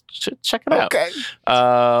 stickers. Check it out. Okay.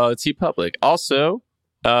 TeePublic. Also,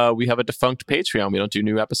 we have a defunct Patreon. We don't do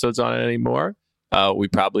new episodes on it anymore. We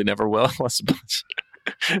probably never will. We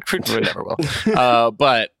never will.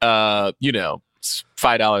 But it's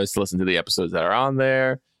 $5 to listen to the episodes that are on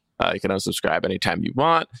there. You can unsubscribe anytime you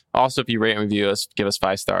want. Also, if you rate and review us, give us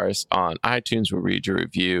 5 stars on iTunes. We'll read your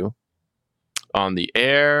review on the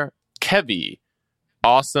air. Kevy,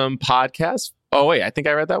 awesome podcast. Oh, wait, I think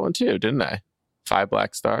I read that one too, didn't I? 5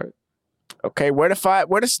 black stars. Okay, where the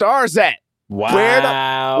stars at?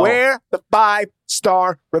 Wow. Where the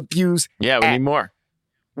 5-star reviews Yeah, we at? need more.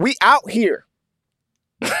 We out here.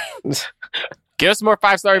 Give us more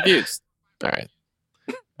 5-star reviews. All right.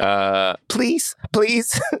 Please. All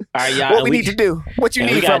right, y'all. What we need to do. What you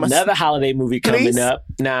need from us. We got another holiday movie coming Please? up.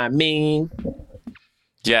 Nah, I mean.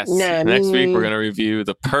 Yes. Next week, we're going to review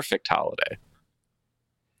The Perfect Holiday.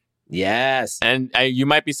 Yes. And you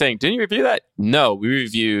might be saying, didn't you review that? No, we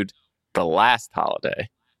reviewed The Last Holiday.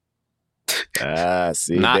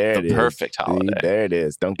 See, Not there The it is. Perfect Holiday. See, there it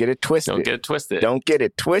is. Don't get it twisted. Don't get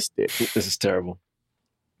it twisted. This is terrible.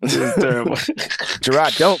 This is terrible.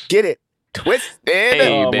 Gerard, don't get it twisted.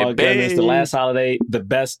 Hey, oh, baby. my goodness. The Last Holiday, The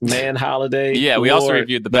Best Man Holiday. Yeah, we also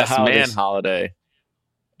reviewed The Best Holidays. Man Holiday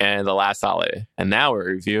and The Last Holiday. And now we're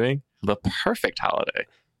reviewing The Perfect Holiday.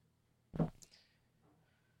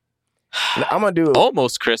 I'm going to do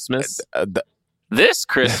almost Christmas. This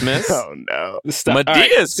Christmas. Oh, no. Medea's right.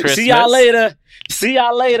 Christmas. See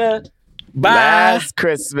y'all later. Bye. Last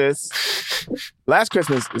Christmas.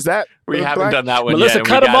 Is that? We haven't done that one Melissa, yet.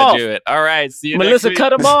 cut we him gotta off. do it. All right. See you Melissa, next week.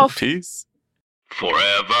 cut him off. Peace.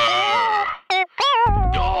 Forever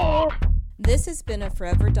Dog. This has been a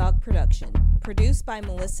Forever Dog production, produced by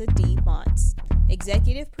Melissa D. Montz,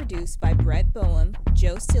 executive produced by Brett Boehm,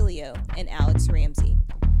 Joe Cilio, and Alex Ramsey.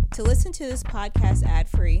 To listen to this podcast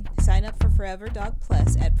ad-free, sign up for Forever Dog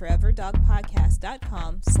Plus at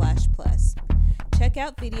foreverdogpodcast.com/plus. Check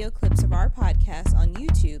out video clips of our podcast on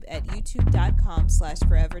YouTube at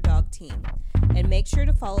youtube.com/foreverdogteam. And make sure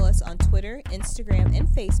to follow us on Twitter, Instagram, and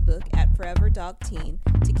Facebook at Forever Dog Team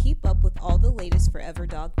to keep up with all the latest Forever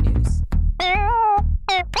Dog news.